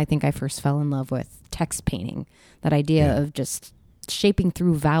 That's when I think I first fell in love with text painting, that idea of just shaping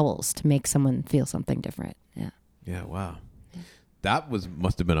through vowels to make someone feel something different. Yeah. Yeah, wow. That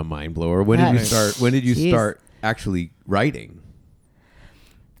must have been a mind blower. When did you start actually writing?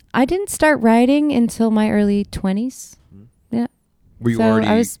 I didn't start writing until my early 20s. Yeah. Were you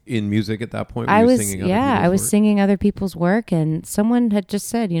already in music at that point? I was singing other people's work, and someone had just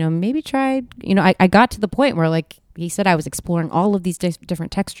said, maybe try. I got to the point where, like he said, I was exploring all of these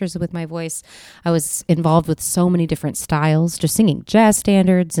different textures with my voice. I was involved with so many different styles, just singing jazz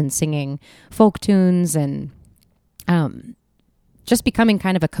standards and singing folk tunes, and just becoming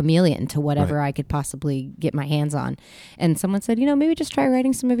kind of a chameleon to whatever I could possibly get my hands on. And someone said, maybe just try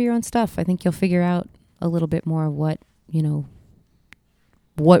writing some of your own stuff. I think you'll figure out a little bit more of what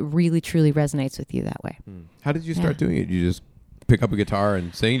really truly resonates with you that way. How did you start doing it? You just pick up a guitar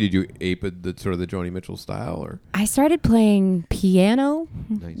and sing? Did you ape the sort of the Joni Mitchell style, or? I started playing piano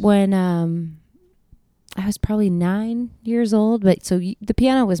when I was probably 9 years old. But so the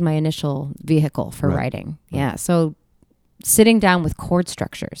piano was my initial vehicle for writing. Yeah. So sitting down with chord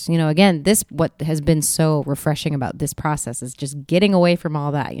structures, again, what has been so refreshing about this process is just getting away from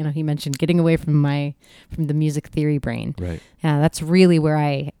all that. He mentioned getting away from the music theory brain. Right. Yeah, that's really where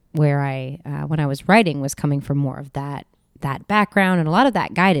I when I was writing was coming from more of that background, and a lot of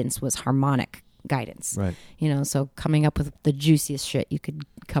that guidance was harmonic guidance. Right. So coming up with the juiciest shit you could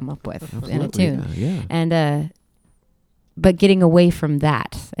come up with Absolutely, in a tune. Yeah. And but getting away from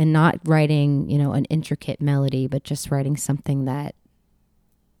that and not writing, an intricate melody, but just writing something that,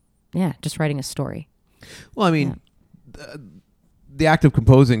 just writing a story. Well, I mean, the act of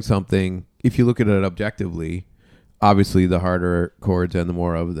composing something, if you look at it objectively, obviously the harder chords and the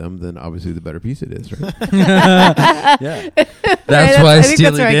more of them, then obviously the better piece it is, right? Yeah. That's why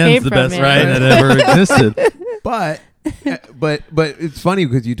Steely Dan's the best ride that ever existed. But it's funny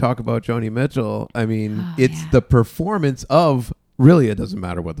because you talk about Joni Mitchell. I mean, it's the performance of, really, it doesn't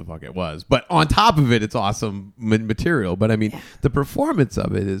matter what the fuck it was, but on top of it, it's awesome material. But I mean, the performance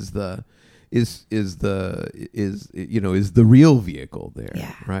of it is the real vehicle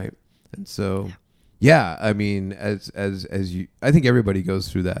there, right? And so, I mean, as you, I think everybody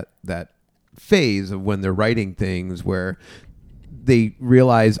goes through that phase of when they're writing things where they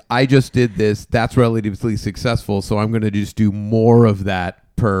realize, I just did this, that's relatively successful, so I'm going to just do more of that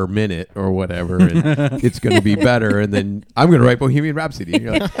per minute or whatever, and it's going to be better, and then I'm going to write Bohemian Rhapsody. And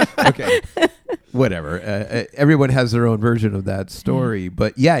you're like, okay, whatever. Everyone has their own version of that story,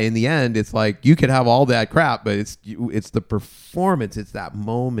 but in the end, it's like you could have all that crap, but it's the performance, it's that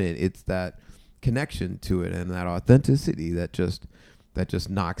moment, it's that connection to it, and that authenticity that just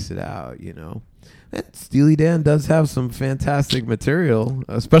knocks it out, And Steely Dan does have some fantastic material,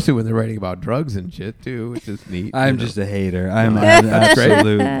 especially when they're writing about drugs and shit too, which is neat. I'm just a hater. I'm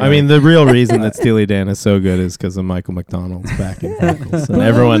absolute. I mean, the real reason that Steely Dan is so good is because of Michael McDonald's backing vocals, and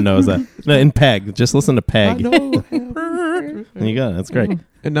everyone knows that. In Peg, just listen to Peg. And you got it. That's great.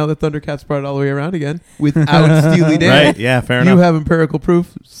 And now the Thundercats brought it all the way around again without Steely Dan. Right? Yeah, fair enough. You have empirical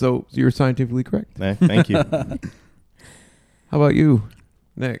proof, so you're scientifically correct. Thank you. How about you,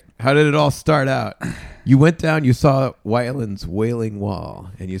 Nick? How did it all start out? You went down, you saw Weiland's Wailing Wall,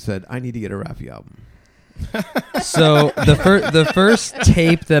 and you said, I need to get a Raffi album. So the first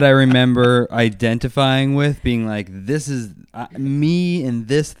tape that I remember identifying with, being like, this is me and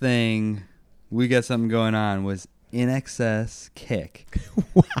this thing, we got something going on, was In Excess Kick.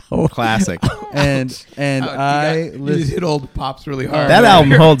 Wow. Classic. And you just hit old pops really hard. That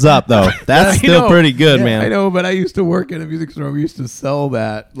album holds up, though. That's still pretty good, man. I know, but I used to work in a music store. We used to sell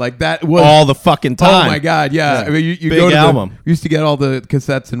that. Like, that was all the fucking time. Oh, my God, yeah. I mean, you Big go to album. We used to get all the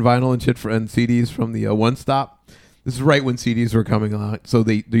cassettes and vinyl and shit and CDs from the One Stop. This is right when CDs were coming out. So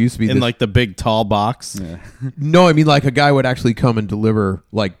there used to be in like the big tall box. Yeah. No, I mean, like a guy would actually come and deliver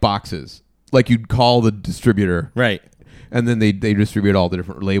like boxes. Like, you'd call the distributor. Right. And then they distribute all the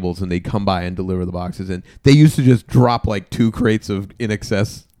different labels, and they'd come by and deliver the boxes. And they used to just drop like 2 crates of In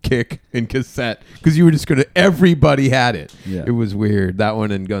Excess Kick and cassette because you were just going to, everybody had it. Yeah. It was weird. That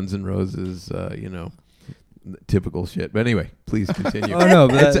one and Guns N' Roses, typical shit. But anyway, please continue. Oh, no,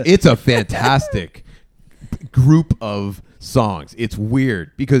 but it's a fantastic group of songs. It's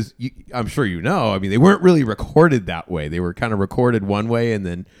weird because I'm sure I mean, they weren't really recorded that way. They were kind of recorded one way and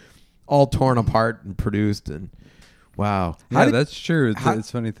then all torn apart and produced, and wow. That's true. It's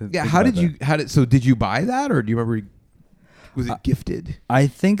funny to So did you buy that, or do you remember, was it gifted? I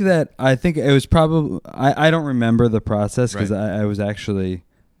think it was probably, I don't remember the process because Right. I was actually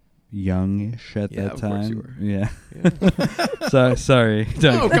youngish at that of time. course you were. Yeah. So sorry.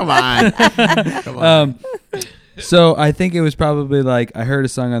 Oh, come on. Come on. So I think it was probably like I heard a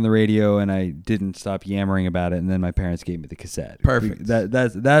song on the radio and I didn't stop yammering about it, and then my parents gave me the cassette. Perfect.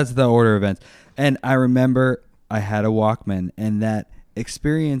 That's the order of events. And I remember I had a Walkman, and that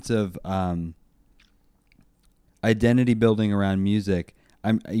experience of identity building around music.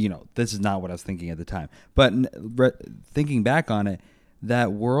 This is not what I was thinking at the time, but thinking back on it,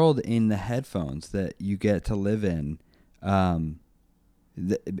 that world in the headphones that you get to live in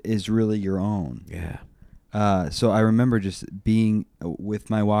is really your own. Yeah. So I remember just being with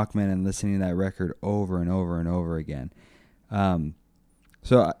my Walkman and listening to that record over and over and over again. I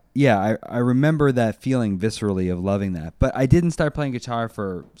remember that feeling viscerally of loving that. But I didn't start playing guitar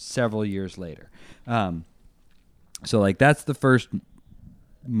for several years later. So like that's the first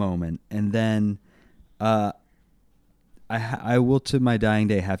moment, and then I I will to my dying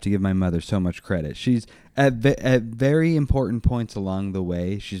day have to give my mother so much credit. She's at very important points along the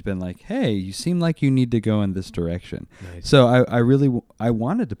way. She's been like, "Hey, you seem like you need to go in this direction." Nice. So I really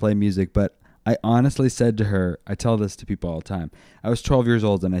wanted to play music, but I honestly said to her, I tell this to people all the time. I was 12 years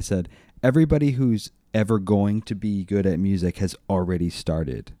old, and I said, everybody who's ever going to be good at music has already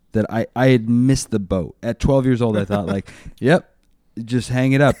started. That I had missed the boat. At 12 years old, I thought like, yep. Just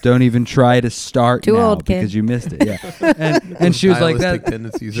hang it up. Don't even try to start Too now old, kid. because you missed it. Yeah, and she was like that.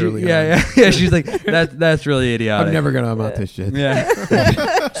 Tendencies She, early on. yeah. She's like that's really idiotic. I'm never gonna amount this shit.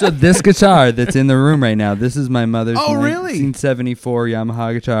 Yeah. So this guitar that's in the room right now, this is my mother's Oh, really? 1974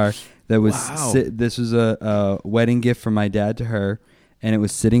 Yamaha guitar. That was Wow. this was a wedding gift from my dad to her, and it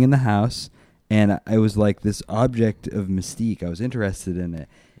was sitting in the house, and it was like this object of mystique. I was interested in it,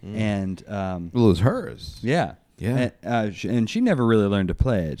 and Well, it was hers. yeah. Yeah. And she never really learned to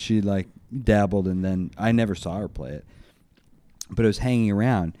play it. She like dabbled, and then I never saw her play it. But it was hanging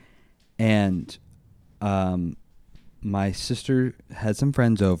around, and my sister had some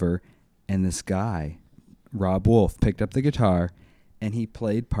friends over, and this guy, Rob Wolf, picked up the guitar, and he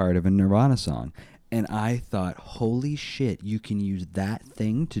played part of a Nirvana song. And I thought, holy shit, you can use that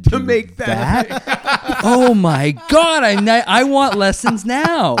thing to make that. Oh my God, I want lessons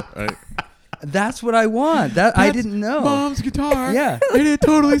now. Right. That's what I want. I didn't know. Mom's guitar. Yeah. And it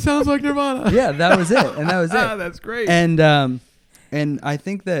totally sounds like Nirvana. Yeah, that was it. And that was it. That's great. And I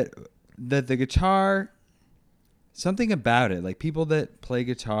think that the guitar, something about it, like people that play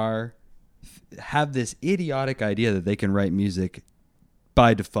guitar have this idiotic idea that they can write music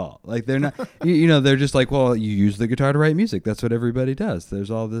by default. Like they're not, they're just like, well, you use the guitar to write music. That's what everybody does. There's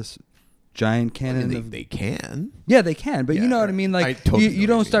all this giant canon of... They can. Yeah, they can, but Yeah, you know what I right. mean. I Like totally know you what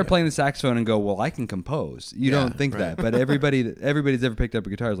don't you start mean, playing the saxophone and go, "Well, I can compose." You Yeah, don't think right. that, but everybody's ever picked up a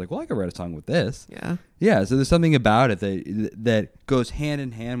guitar is like, "Well, I could write a song with this." Yeah. Yeah, so there's something about it that goes hand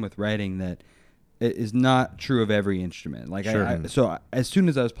in hand with writing that is not true of every instrument. Like Sure. so as soon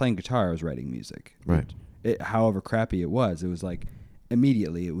as I was playing guitar, I was writing music. Right. However crappy it was like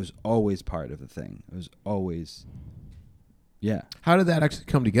immediately it was always part of the thing. It was always. Yeah. How did that actually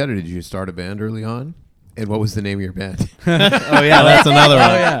come together? Did you start a band early on? And what was the name of your band? Oh yeah, that's another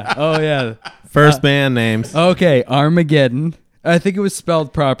one. Oh yeah. First band names. Okay, Armageddon. I think it was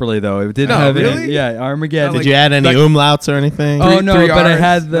spelled properly though. It didn't No, have really? any. Yeah, Armageddon. Did you add any umlauts or anything? Oh no, three but I Rs?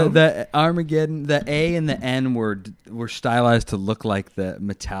 had No? the Armageddon. The A and the N were stylized to look like the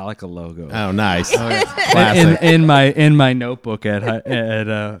Metallica logo. Oh, nice. in, Classic. in my notebook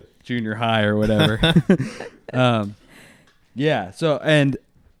at junior high or whatever. Yeah. So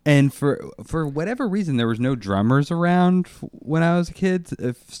and for whatever reason there was no drummers around when I was a kid.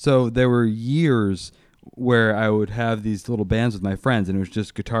 So there were years where I would have these little bands with my friends, and it was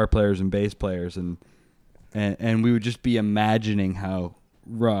just guitar players and bass players, and we would just be imagining how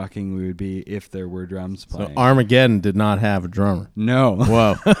rocking we would be if there were drums So playing. Armageddon did not have a drummer. No.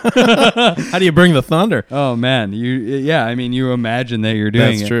 Whoa. How do you bring the thunder? Oh man, you imagine that you're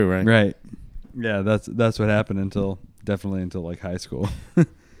doing That's it. true, right? Right. Yeah, that's what happened until like high school.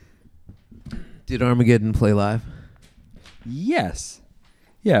 Did Armageddon play live? Yes.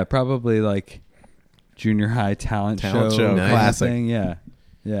 Yeah, probably like junior high talent show show, kind of classic. thing. Yeah.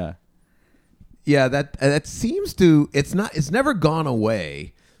 Yeah. Yeah, that seems to it's never gone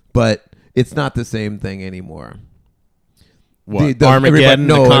away, but it's not the same thing anymore. What? Armageddon,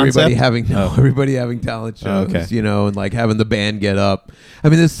 the concept? Everybody having talent shows, Oh, okay. and like having the band get up. I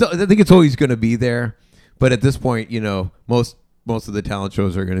mean, I think it's always going to be there, but at this point, most of the talent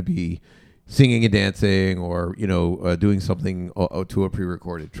shows are going to be singing and dancing, or doing something to a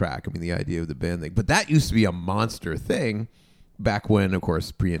pre-recorded track. I mean, the idea of the band thing, but that used to be a monster thing back when, of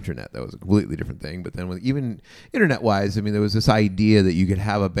course, pre-internet. That was a completely different thing. But then, with even internet-wise, I mean, there was this idea that you could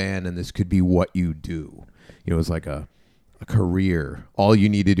have a band and this could be what you do. It was like a career. All you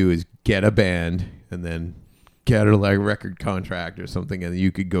need to do is get a band and then get a record contract or something, and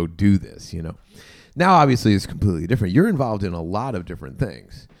you could go do this. Now, obviously, it's completely different. You're involved in a lot of different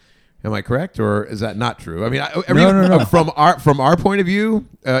things. Am I correct, or is that not true? I mean, No. From our point of view,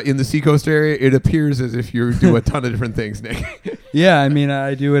 in the Seacoast area, it appears as if you do a ton of different things, Nick. Yeah, I mean,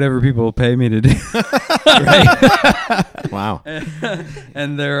 I do whatever people pay me to do. Wow.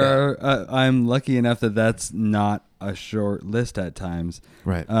 And there are I'm lucky enough that that's not a short list at times.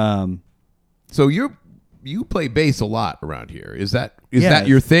 Right. So you play bass a lot around here. Is that Yeah, that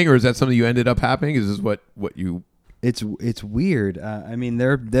your thing, or is that something you ended up happening? Is this what you? It's weird. I mean,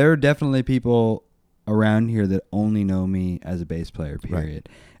 there are definitely people around here that only know me as a bass player, period.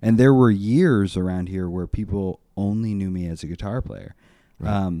 Right. And there were years around here where people only knew me as a guitar player.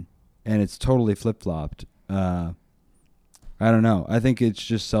 Right. And it's totally flip-flopped. I don't know. I think it's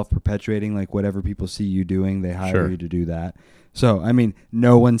just self-perpetuating. Like whatever people see you doing, they hire you to do that. So, I mean,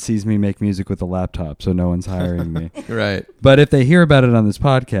 no one sees me make music with a laptop, so no one's hiring me. Right. But if they hear about it on this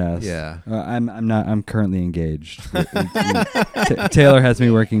podcast, I'm currently engaged. Taylor has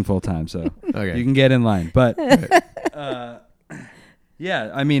me working full time, so you can get in line. But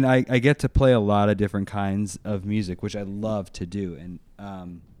yeah, I mean, I get to play a lot of different kinds of music, which I love to do, and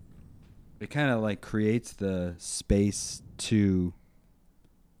it kind of like creates the space to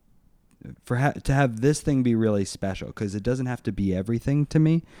have this thing be really special, because it doesn't have to be everything to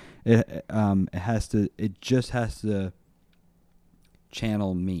me. It just has to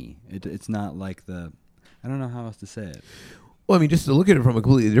channel me. It's not like I don't know how else to say it. Well, I mean, just to look at it from a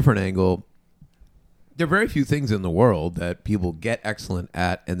completely different angle, there are very few things in the world that people get excellent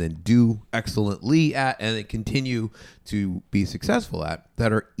at and then do excellently at and then continue to be successful at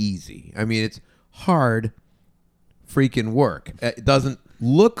that are easy. I mean, it's hard freaking work. It doesn't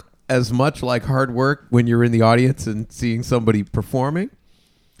look as much like hard work when you're in the audience and seeing somebody performing.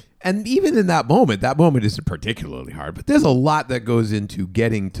 And even in that moment isn't particularly hard, but there's a lot that goes into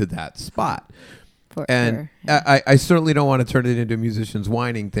getting to that spot. And I certainly don't want to turn it into a musician's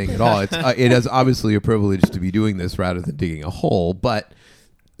whining thing at all. It is obviously a privilege to be doing this rather than digging a hole. But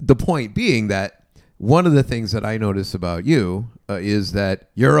the point being that one of the things that I notice about you is that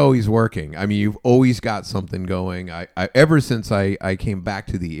you're always working. I mean, you've always got something going. I ever since I came back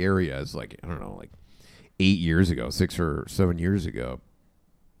to the area, it's like, I don't know, like 8 years ago, 6 or 7 years ago.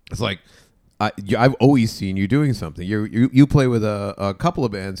 It's like I've always seen you doing something. You play with a couple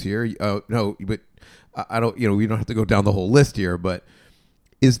of bands here. No, but I don't. We don't have to go down the whole list here. But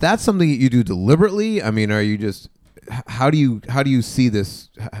is that something that you do deliberately? I mean, are you just how do you see this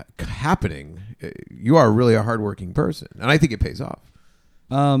happening? You are really a hardworking person, and I think it pays off.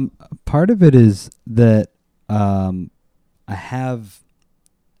 Part of it is that I have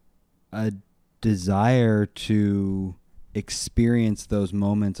a desire to experience those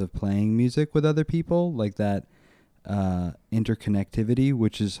moments of playing music with other people, like that interconnectivity,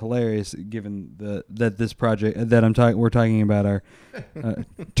 which is hilarious given that this project that we're talking about, our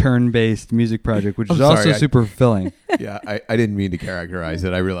turn-based music project, which is also super fulfilling. Yeah, I didn't mean to characterize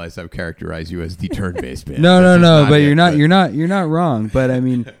it. I realized I've characterized you as the turn-based band. No, but you're not wrong. But I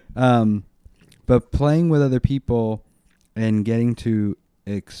mean, but playing with other people and getting to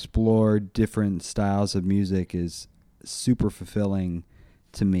explore different styles of music is super fulfilling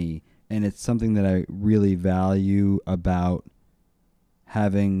to me, and it's something that I really value about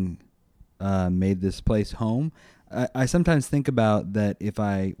having made this place home. I sometimes think about that if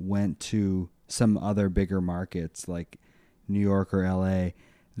I went to some other bigger markets like New York or LA,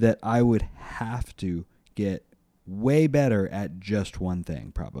 that I would have to get way better at just one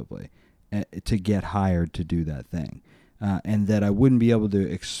thing probably to get hired to do that thing, and that I wouldn't be able to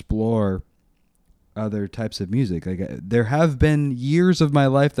explore other types of music. Like there have been years of my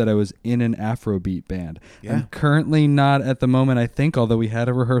life that I was in an Afrobeat band. Yeah. I'm currently not at the moment, I think, although we had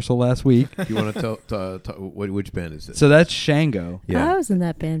a rehearsal last week. You want to tell which band is it? So that's Shango. Yeah. I was in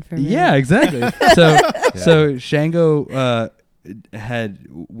that band for a minute. Yeah, exactly. So Shango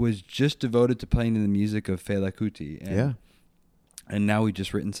was just devoted to playing the music of Fela Kuti. And now we've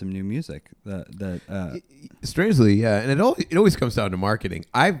just written some new music strangely, yeah, and it always comes down to marketing.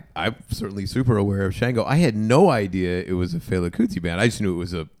 I'm certainly super aware of Shango. I had no idea it was a Fela Kuti band. I just knew it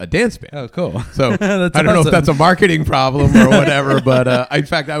was a dance band. Oh, cool. So I don't know if that's a marketing problem or whatever, but in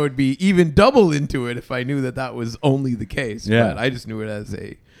fact, I would be even double into it if I knew that was only the case. Yeah. But I just knew it as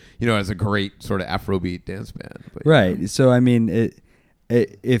a great sort of Afrobeat dance band. But, right. So I mean,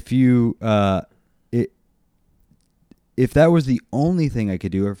 if that was the only thing I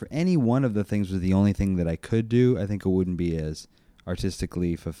could do, or if any one of the things was the only thing that I could do, I think it wouldn't be as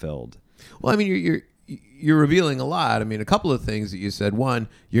artistically fulfilled. Well, I mean, you're revealing a lot. I mean, a couple of things that you said. One,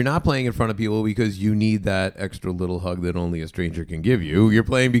 you're not playing in front of people because you need that extra little hug that only a stranger can give you. You're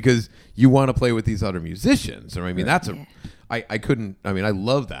playing because you want to play with these other musicians. Or I mean, I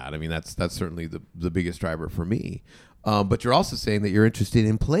love that. I mean, that's certainly the biggest driver for me. But you're also saying that you're interested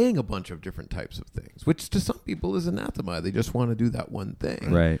in playing a bunch of different types of things, which to some people is anathema. They just want to do that one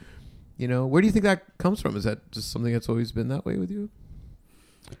thing. Right. Where do you think that comes from? Is that just something that's always been that way with you?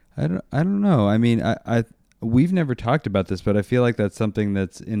 I don't know. I mean, we've never talked about this, but I feel like that's something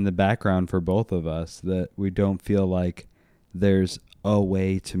that's in the background for both of us, that we don't feel like there's a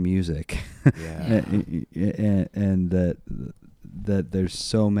way to music. Yeah. and that there's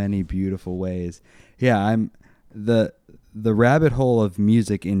so many beautiful ways. Yeah, the rabbit hole of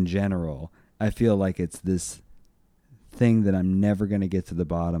music in general, I feel like it's this thing that I'm never going to get to the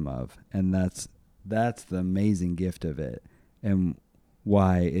bottom of, and that's the amazing gift of it. and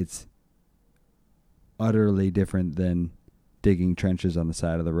why it's utterly different than digging trenches on the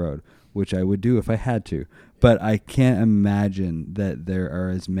side of the road, which I would do if I had to. But I can't imagine that there are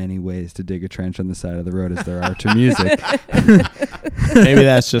as many ways to dig a trench on the side of the road as there are to music. Maybe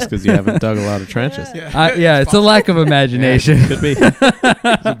that's just because you haven't dug a lot of trenches. It's a lack of imagination. Yeah, could be.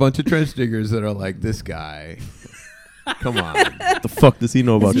 There's a bunch of trench diggers that are like, this guy, come on. What the fuck does he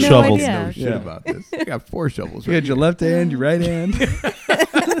know about There's no shovels? idea. No shit about this. You got 4 shovels. You had your left hand, your right hand.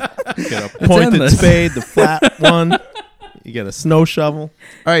 You get a pointed endless. spade, the flat one. You get a snow shovel.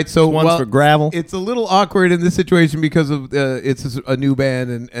 All right, so One's for gravel. It's a little awkward in this situation because of it's a new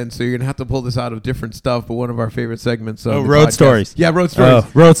band, and so you're gonna have to pull this out of different stuff. But one of our favorite segments of the road podcast- stories. Yeah, road stories.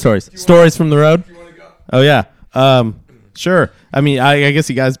 Oh, road stories. Stories from the road. Oh yeah. Sure. I mean, I guess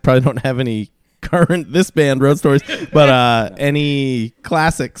you guys probably don't have any current this band road stories, but any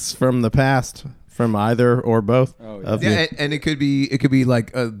classics from the past, from either or both. Of Yeah, and it could be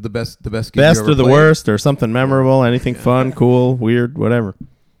like the best gig you best ever or the played. worst or something memorable, anything fun, cool, weird, whatever.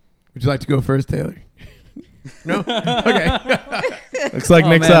 Would you like to go first, Taylor? No. Okay. Looks like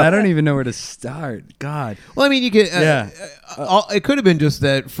Nick's man, up. I don't even know where to start. God. Well, I mean, you get it could have been just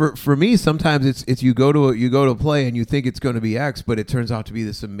that for me. Sometimes it's you go to a play and you think it's going to be X, but it turns out to be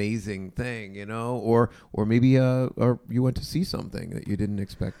this amazing thing, you know, or maybe or you went to see something that you didn't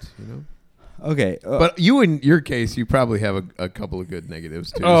expect, you know. Okay, But you, in your case, you probably have a couple of good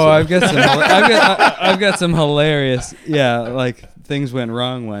negatives too. Oh, so. I've got some. I've got some hilarious. Yeah, like things went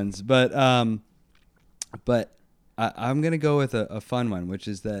wrong ones. But I'm gonna go with a fun one, which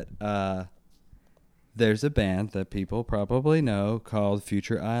is that there's a band that people probably know called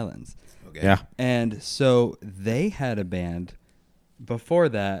Future Islands. Okay. Yeah. And so they had a band before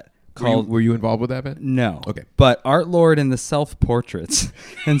that called. Were you involved with that band? No. Okay. But Art Lord and the Self Portraits.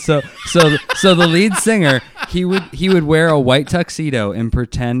 And so the lead singer, he would wear a white tuxedo and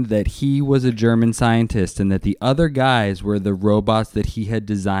pretend that he was a German scientist and that the other guys were the robots that he had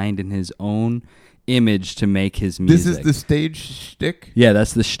designed in his own image to make his music. This is the stage shtick? Yeah,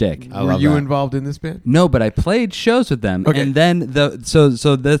 that's the shtick. Were you involved in this band? No, but I played shows with them. Okay. And then so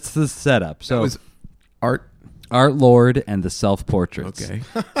that's the setup. So That was Art. Art Lord and the Self Portraits. Okay.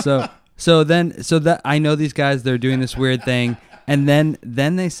 So that I know these guys, they're doing this weird thing, and then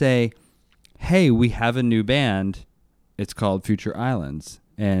they say, "Hey, we have a new band. It's called Future Islands,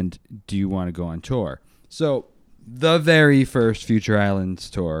 and do you want to go on tour?" So the very first Future Islands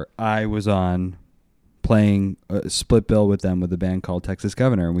tour, I was on playing a split bill with them with a band called Texas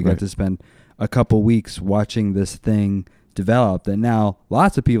Governor, and we got to spend a couple weeks watching this thing develop that now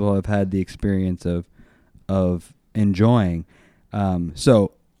lots of people have had the experience of enjoying.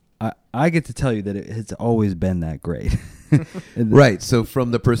 So I get to tell you that it's always been that great. Right. So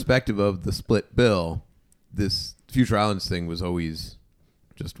from the perspective of the split bill, this Future Islands thing was always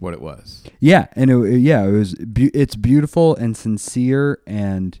just what it was. Yeah, and it was. It's beautiful and sincere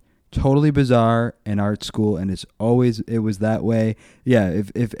and totally bizarre and art school, and it was that way. Yeah,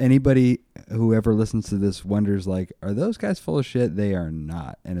 if anybody who ever listens to this wonders, like, are those guys full of shit? They are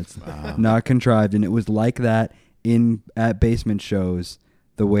not, and it's not contrived. And it was like that at basement shows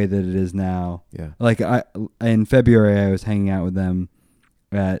the way that it is now. Yeah. Like in February, I was hanging out with them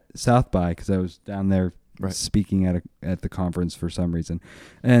at South by because I was down there. Right. Speaking at the conference for some reason,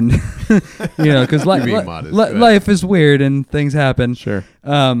 and because life is weird and things happen. Sure.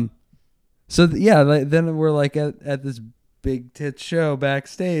 Then we're like at this big tit show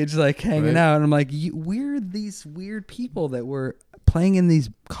backstage, like hanging out, and I'm like, we're these weird people that were playing in these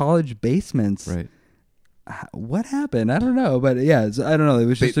college basements. Right. What happened? I don't know, but yeah, I don't know. It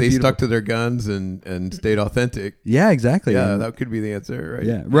was just they stuck to their guns and stayed authentic. Yeah, exactly. Yeah, that could be the answer, right?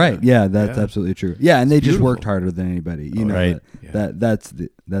 Yeah, right. Yeah, that's absolutely true. Yeah, and they just beautiful. worked harder than anybody. You know, right.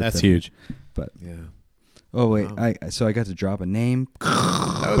 That's huge. But Yeah. oh wait, I got to drop a name.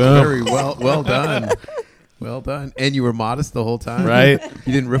 That was very well done. Well done. And you were modest the whole time. Right.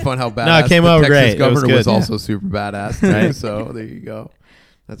 You didn't riff on how badass No, it came the out Texas great. It was governor was good. also super badass too. Right. So there you go.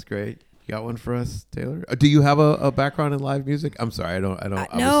 That's great. You got one for us, Taylor? Do you have a background in live music? I'm sorry, I don't.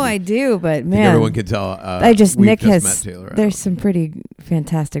 No, I do, but I think man, everyone can tell. Nick has. met Taylor. There's some pretty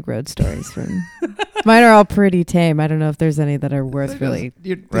fantastic road stories from. Mine are all pretty tame. I don't know if there's any that are worth really.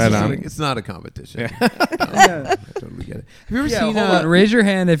 Right on. It's not a competition. I totally get it. Have you ever seen? Hold on. Raise your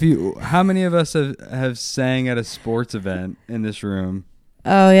hand if you. How many of us have sang at a sports event in this room?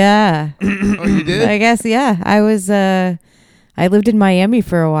 Oh yeah. Oh, you did? I guess yeah. I was. I lived in Miami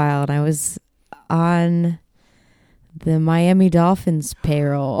for a while, and I was on the Miami Dolphins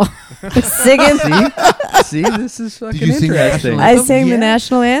payroll singing. See, this is fucking Did you sing the interesting. national I anthem? sang Yeah. the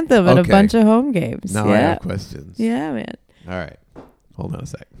national anthem at a Okay. bunch of home games. Now I have questions. Yeah, man. All right. Hold on a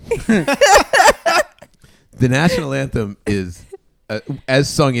sec. The national anthem is as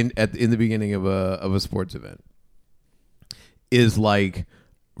sung in the beginning of a sports event is like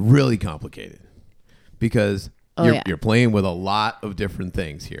really complicated because you're playing with a lot of different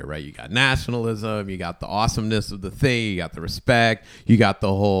things here, right? You got nationalism, you got the awesomeness of the thing, you got the respect, you got the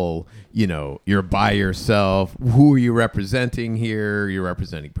whole, you're by yourself. Who are you representing here? You're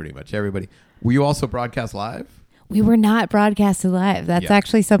representing pretty much everybody. Were you also broadcast live? We were not broadcasted live. That's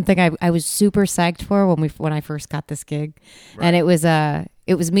actually something I was super psyched for when I first got this gig, and it was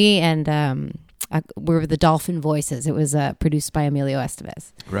me and we were the Dolphin Voices. It was produced by Emilio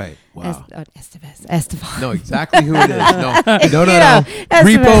Estevez. Right. Wow. Estevan. No, exactly who it is. No.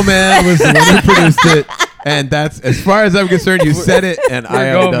 Repo Man was the one who produced it. And that's, as far as I'm concerned, you said it, and I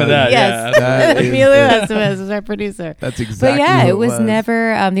am going done. with that. Yes, Yeah, Emilio Estevez is our producer. That's exactly. But yeah, who it was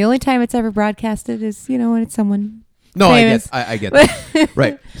never. The only time it's ever broadcasted is when it's someone. No, famous. I get that.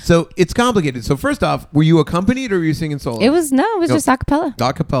 Right. So it's complicated. So first off, were you accompanied or were you singing solo? It was just a cappella.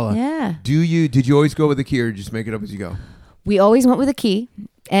 A cappella. Yeah. Did you always go with the key or just make it up as you go? We always went with a key,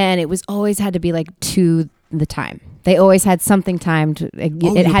 and it was always had to be like to the time. They always had something timed.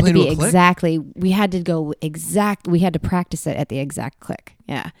 It had to be exactly. We had to go exact. We had to practice it at the exact click.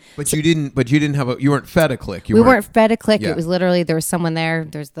 Yeah. But you didn't have you weren't fed a click. We weren't fed a click. Yeah. It was literally there was someone there.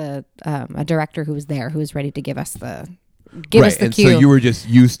 There's a director who was there who was ready to give us the cue. So you were just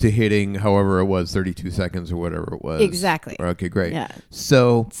used to hitting however it was 32 seconds or whatever it was. Exactly. Okay, great. Yeah.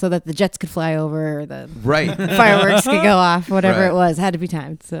 So that the jets could fly over or the right fireworks could go off, whatever Right. it was, had to be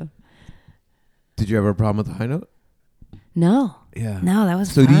timed. So. Did you ever have a problem with the high note? No. Yeah. No, that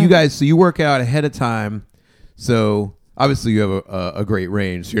was so fun. do you guys? So you work out ahead of time. So obviously you have a great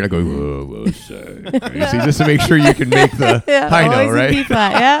range. So you're not going whoa, sorry. You see, just to make sure you can make the high note, always right? In B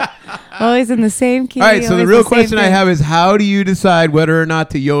flat, yeah. Always in the same key. All right. So the always real same question I thing. have is, how do you decide whether or not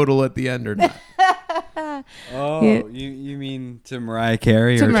to yodel at the end or not? Oh, Yeah. you mean to Mariah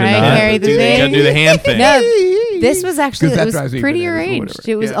Carey To or Mariah to not? Carey, the You thing. gotta do the hand thing. No, this was actually 'Cause that it drives was me pretty bananas or arranged.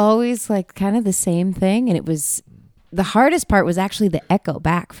 whatever. It was Yeah. always like kind of the same thing, and it was the hardest part was actually the echo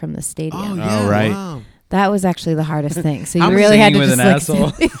back from the stadium. yeah, right. Wow. That was actually the hardest thing. So you I'm really had to singing just with like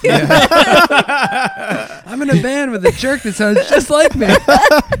an asshole. I'm in a band with a jerk that sounds just like me.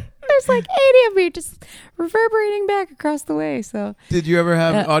 there's like 80 of me just reverberating back across the way. So Did you ever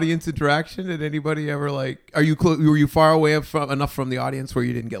have audience interaction? Did anybody ever were you far away enough from the audience where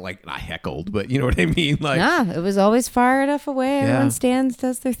you didn't get not heckled, but you know what I mean? it was always far enough away. Yeah. Everyone stands,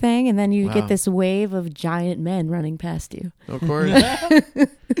 does their thing, and then you Wow. get this wave of giant men running past you. Of course.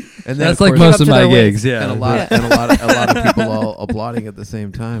 And then, That's of like course, most up of to my their gigs, waist. yeah. and a lot of people all applauding at the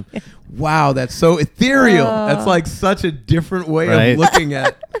same time. Wow, that's so ethereal. Oh. That's like such a different way Right. of looking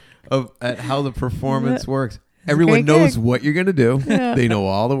at how the performance works. Everyone great knows gig. what you're gonna do. Yeah. They know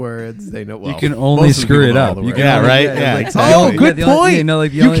all the words. They know. Well, You can only most of the screw people it know all up. the You words. can Yeah, only- right? Yeah, Yeah, like, exactly. Oh, yeah, good the only- point. you know,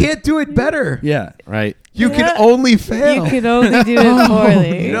 like the You only- can't do it better. Yeah. Right. You can only fail. You can only do it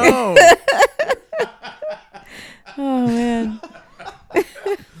poorly. No. Oh man.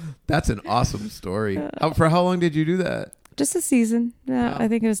 That's an awesome story. For how long did you do that? Just a season. Yeah, Wow. I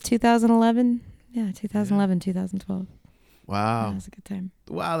think it was 2011. Yeah, 2011, 2012. Wow. That was a good time.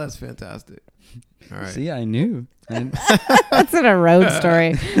 Wow, that's fantastic. All right. See, I knew. That's in a road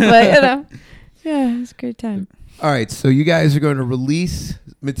story. But, yeah, it was a great time. All right, so you guys are going to release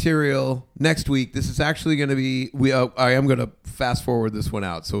material next week. This is actually going to be I am going to fast forward this one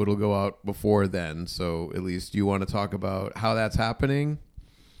out, so it'll go out before then. So at least you want to talk about how that's happening.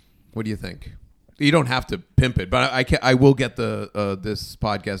 What do you think? You don't have to pimp it, but I will get this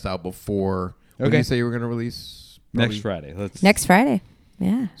podcast out before. When did Okay. you say you were going to release? Next Friday. Next Friday.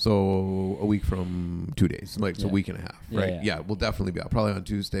 Yeah. So a week from 2 days, it's a Yeah. week and a half, Yeah, right? yeah. Yeah, we'll definitely be out probably on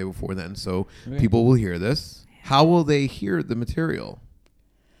Tuesday before then. So Okay. people will hear this. How will they hear the material?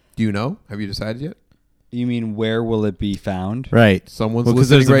 Do you know? Have you decided yet? You mean where will it be found? Right. Someone's Because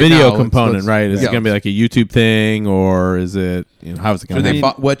listening there's a right video now. component, right? Is yeah. it going to be like a YouTube thing, or is it? How is it going Should to? they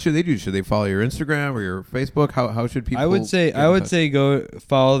what should they do? Should they follow your Instagram or your Facebook? How should people? I would say get in touch? go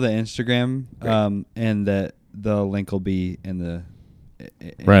follow the Instagram, Great. and that the link will be in the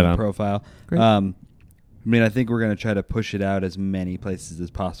Right the on. profile. Great. I mean, I think we're going to try to push it out as many places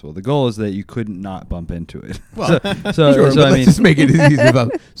as possible. The goal is that you couldn't not bump into it. Well, so sure, but I let's mean, just make it as easy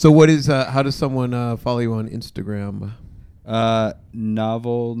about. So what is? How does someone follow you on Instagram?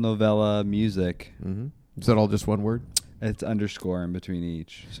 Novella music. Mm-hmm. Is that all just one word? It's underscore in between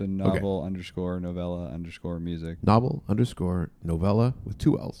each. So novel underscore novella underscore music. Novel _ Novella with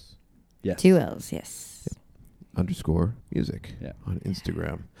 2 L's. Yes. 2 L's, yes. _music Yeah. on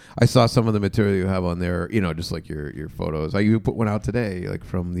Instagram. I saw some of the material you have on there, just like your photos. You put one out today, like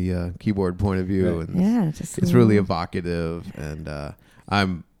from the keyboard point of view. Right. And Just it's really evocative, and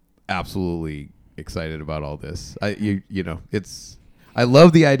I'm absolutely excited about all this. I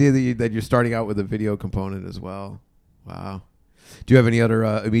love the idea that you're starting out with a video component as well. Wow. Do you have any other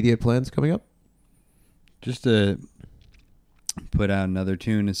immediate plans coming up? Just to put out another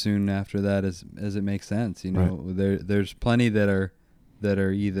tune as soon after that as it makes sense. Right. There's plenty that are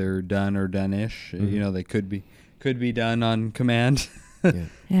either done or done-ish. Mm-hmm. They could be done on command. Yeah.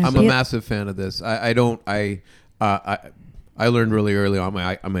 Yeah. I'm a massive fan of this. I learned really early on.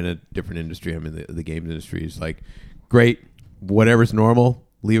 I'm in a different industry. I'm in the games industry. It's like, great, whatever's normal,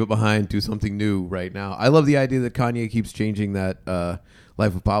 leave it behind. Do something new right now. I love the idea that Kanye keeps changing that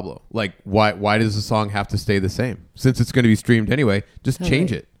Life of Pablo. Like, why does the song have to stay the same? Since it's going to be streamed anyway, just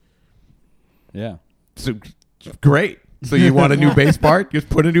change it. Yeah. So great. So you want a new bass part? Just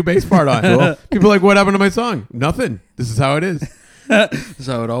put a new bass part on. Well, people are like, what happened to my song? Nothing. This is how it is. That's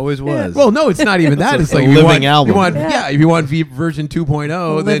how it always was. Well, no, it's not even that. It's like a living album. If you want version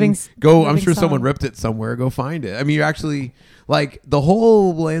 2.0, then go. I'm sure someone song. ripped it somewhere. Go find it. I mean, you're actually like the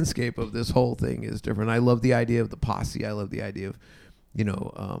whole landscape of this whole thing is different. I love the idea of the posse. I love the idea of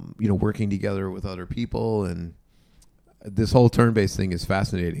working together with other people, and this whole turn-based thing is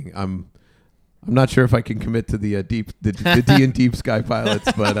fascinating. I'm not sure if I can commit to the D and Deep Sky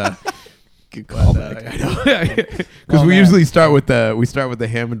Pilots, but. Good call back. Because we usually start with the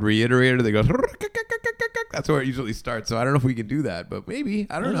Hammond reiterator. They go. That's where it usually starts. So I don't know if we can do that, but maybe.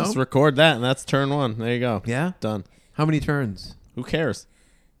 I don't know. Just record that, and that's turn one. There you go. Yeah, Done. How many turns? Who cares?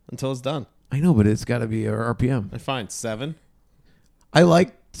 Until it's done. I know, but it's got to be a RPM. I find 7. I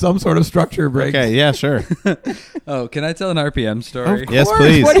like some sort of structure break. Okay, yeah, sure. Oh, can I tell an RPM story? Yes,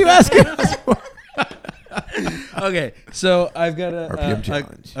 please. What are you asking us for? Okay, so I've got RPM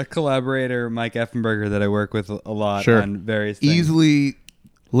challenge. a collaborator, Mike Effenberger, that I work with a lot Sure. on various things. Easily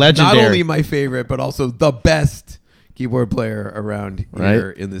Legendary. not only my favorite, but also the best keyboard player around here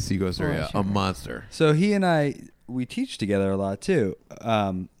in the Seacoast area. sure. A monster. So he and we teach together a lot too.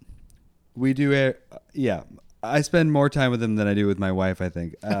 We do I spend more time with him than I do with my wife, I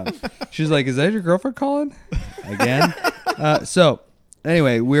think. She's like, "Is that your girlfriend calling again?" So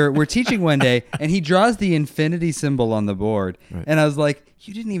anyway, we're teaching one day, and he draws the infinity symbol on the board, and I was like,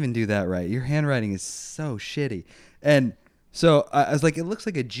 "You didn't even do that right. Your handwriting is so shitty." And so I was like, "It looks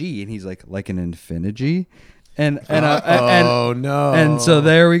like a G," and he's like an infinity. Oh no! And so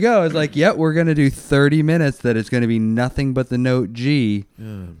there we go. It's like, yep, we're gonna do 30 minutes that it's gonna be nothing but the note G,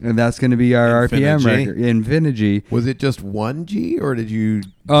 and that's gonna be our RPM record. Infinity. Was it just one G, or did you G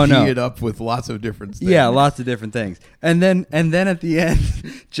it up with lots of different things? Yeah, lots of different things. And then at the end,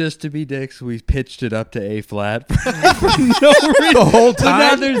 just to be dicks, we pitched it up to A flat for no reason. The whole time.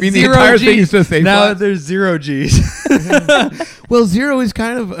 Now there's the zero entire Gs. thing is just A Now flat. there's 0 G's. Well, 0 is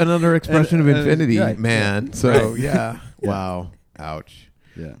kind of another expression of infinity, right. man. So yeah. Wow. Ouch.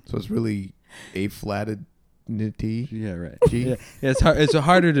 Yeah. So it's really A flatted nitty. Yeah, right. G. Yeah, it's hard. It's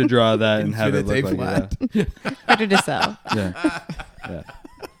harder to draw that and have it look Infinite like A flat. harder to sell. Yeah.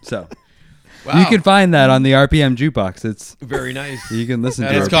 So Wow. you can find that on the RPM jukebox. It's Very nice. you can listen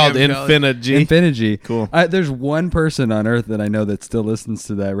to It's it. called RPM Infinity. Infinity. Cool. There's one person on earth that I know that still listens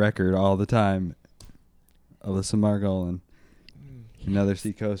to that record all the time. Alyssa Margolin. Another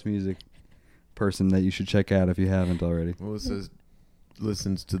Seacoast music person that you should check out if you haven't already. Melissa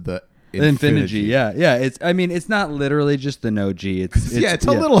listens to the Infinity. Yeah. It's not literally just the no G. It's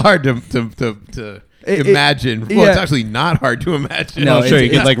a little hard to imagine. Well, it's actually not hard to imagine. No, I'm sure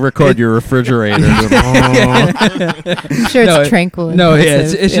you could record your refrigerator. I'm sure it's tranquil. And No, yeah,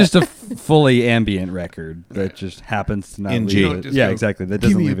 passive. it's just a fully ambient record that just happens to not In leave G. it. Just Yeah, go, exactly. That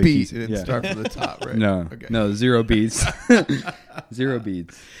Give doesn't me a leave a key. beat and then start from the top, right? No, Okay. no, 0 beats. 0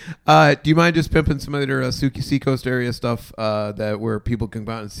 beats. Do you mind just pimping some other Seacoast area stuff where people can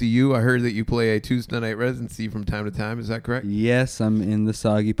come out and see you? I heard that you play a Tuesday night residency from time to time. Is that correct? Yes, I'm in the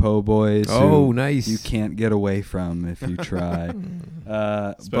Soggy Po Boys. Oh, who nice. You can't get away from if you try.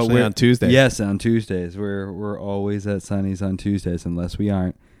 Especially on Tuesdays. Yes, on Tuesdays. We're always at Sunny's on Tuesdays unless we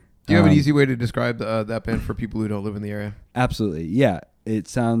aren't. Do you have an easy way to describe that band for people who don't live in the area? Absolutely. Yeah. It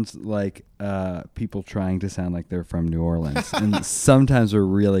sounds like people trying to sound like they're from New Orleans. And sometimes we're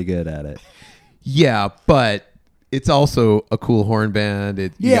really good at it. Yeah, but it's also a cool horn band. So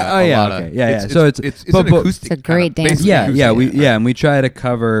it's an acoustic. It's a great dance. basically Yeah, acoustic. and we try to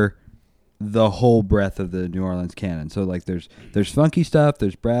cover the whole breadth of the New Orleans canon. So like there's funky stuff,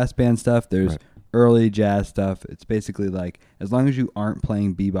 there's brass band stuff, there's early jazz stuff. It's basically like, as long as you aren't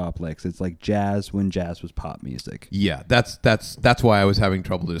playing bebop licks, it's like jazz when jazz was pop music. Yeah, that's why I was having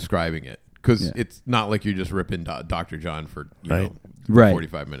trouble describing it, because it's not like you're just ripping Dr. John for know,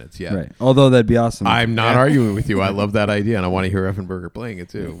 45 minutes. Yeah, right. Although that'd be awesome. I'm not arguing with you. I love that idea, and I want to hear Effenberger playing it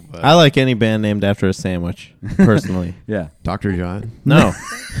too. But I like any band named after a sandwich, personally. Yeah, Dr. John. No,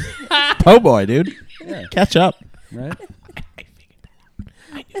 Po' Boy, dude. Yeah. Catch up. Right.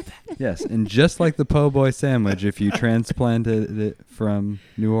 Yes, and just like the po' boy sandwich, if you transplanted it from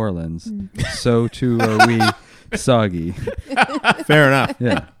New Orleans, so too are we soggy. Fair enough.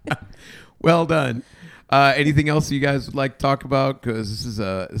 Yeah. Well done. Anything else you guys would like to talk about? Because this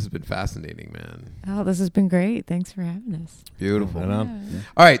has been fascinating, man. Oh, this has been great. Thanks for having us. Beautiful. Right on. Yeah.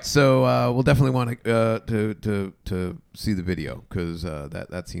 All right, so we'll definitely want to see the video, because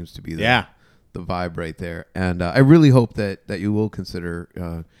that seems to be the vibe right there. And I really hope that you will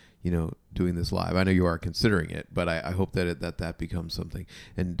consider doing this live. I know you are considering it, but I hope that becomes something.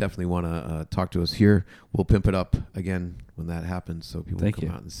 And definitely want to talk to us here. We'll pimp it up again when that happens, so people will come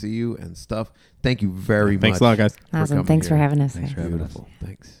out and see you and stuff. Thank you very much. Thanks a lot, guys. Awesome. Thanks for having us. Thanks for having us. Beautiful.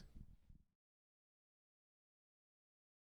 Thanks.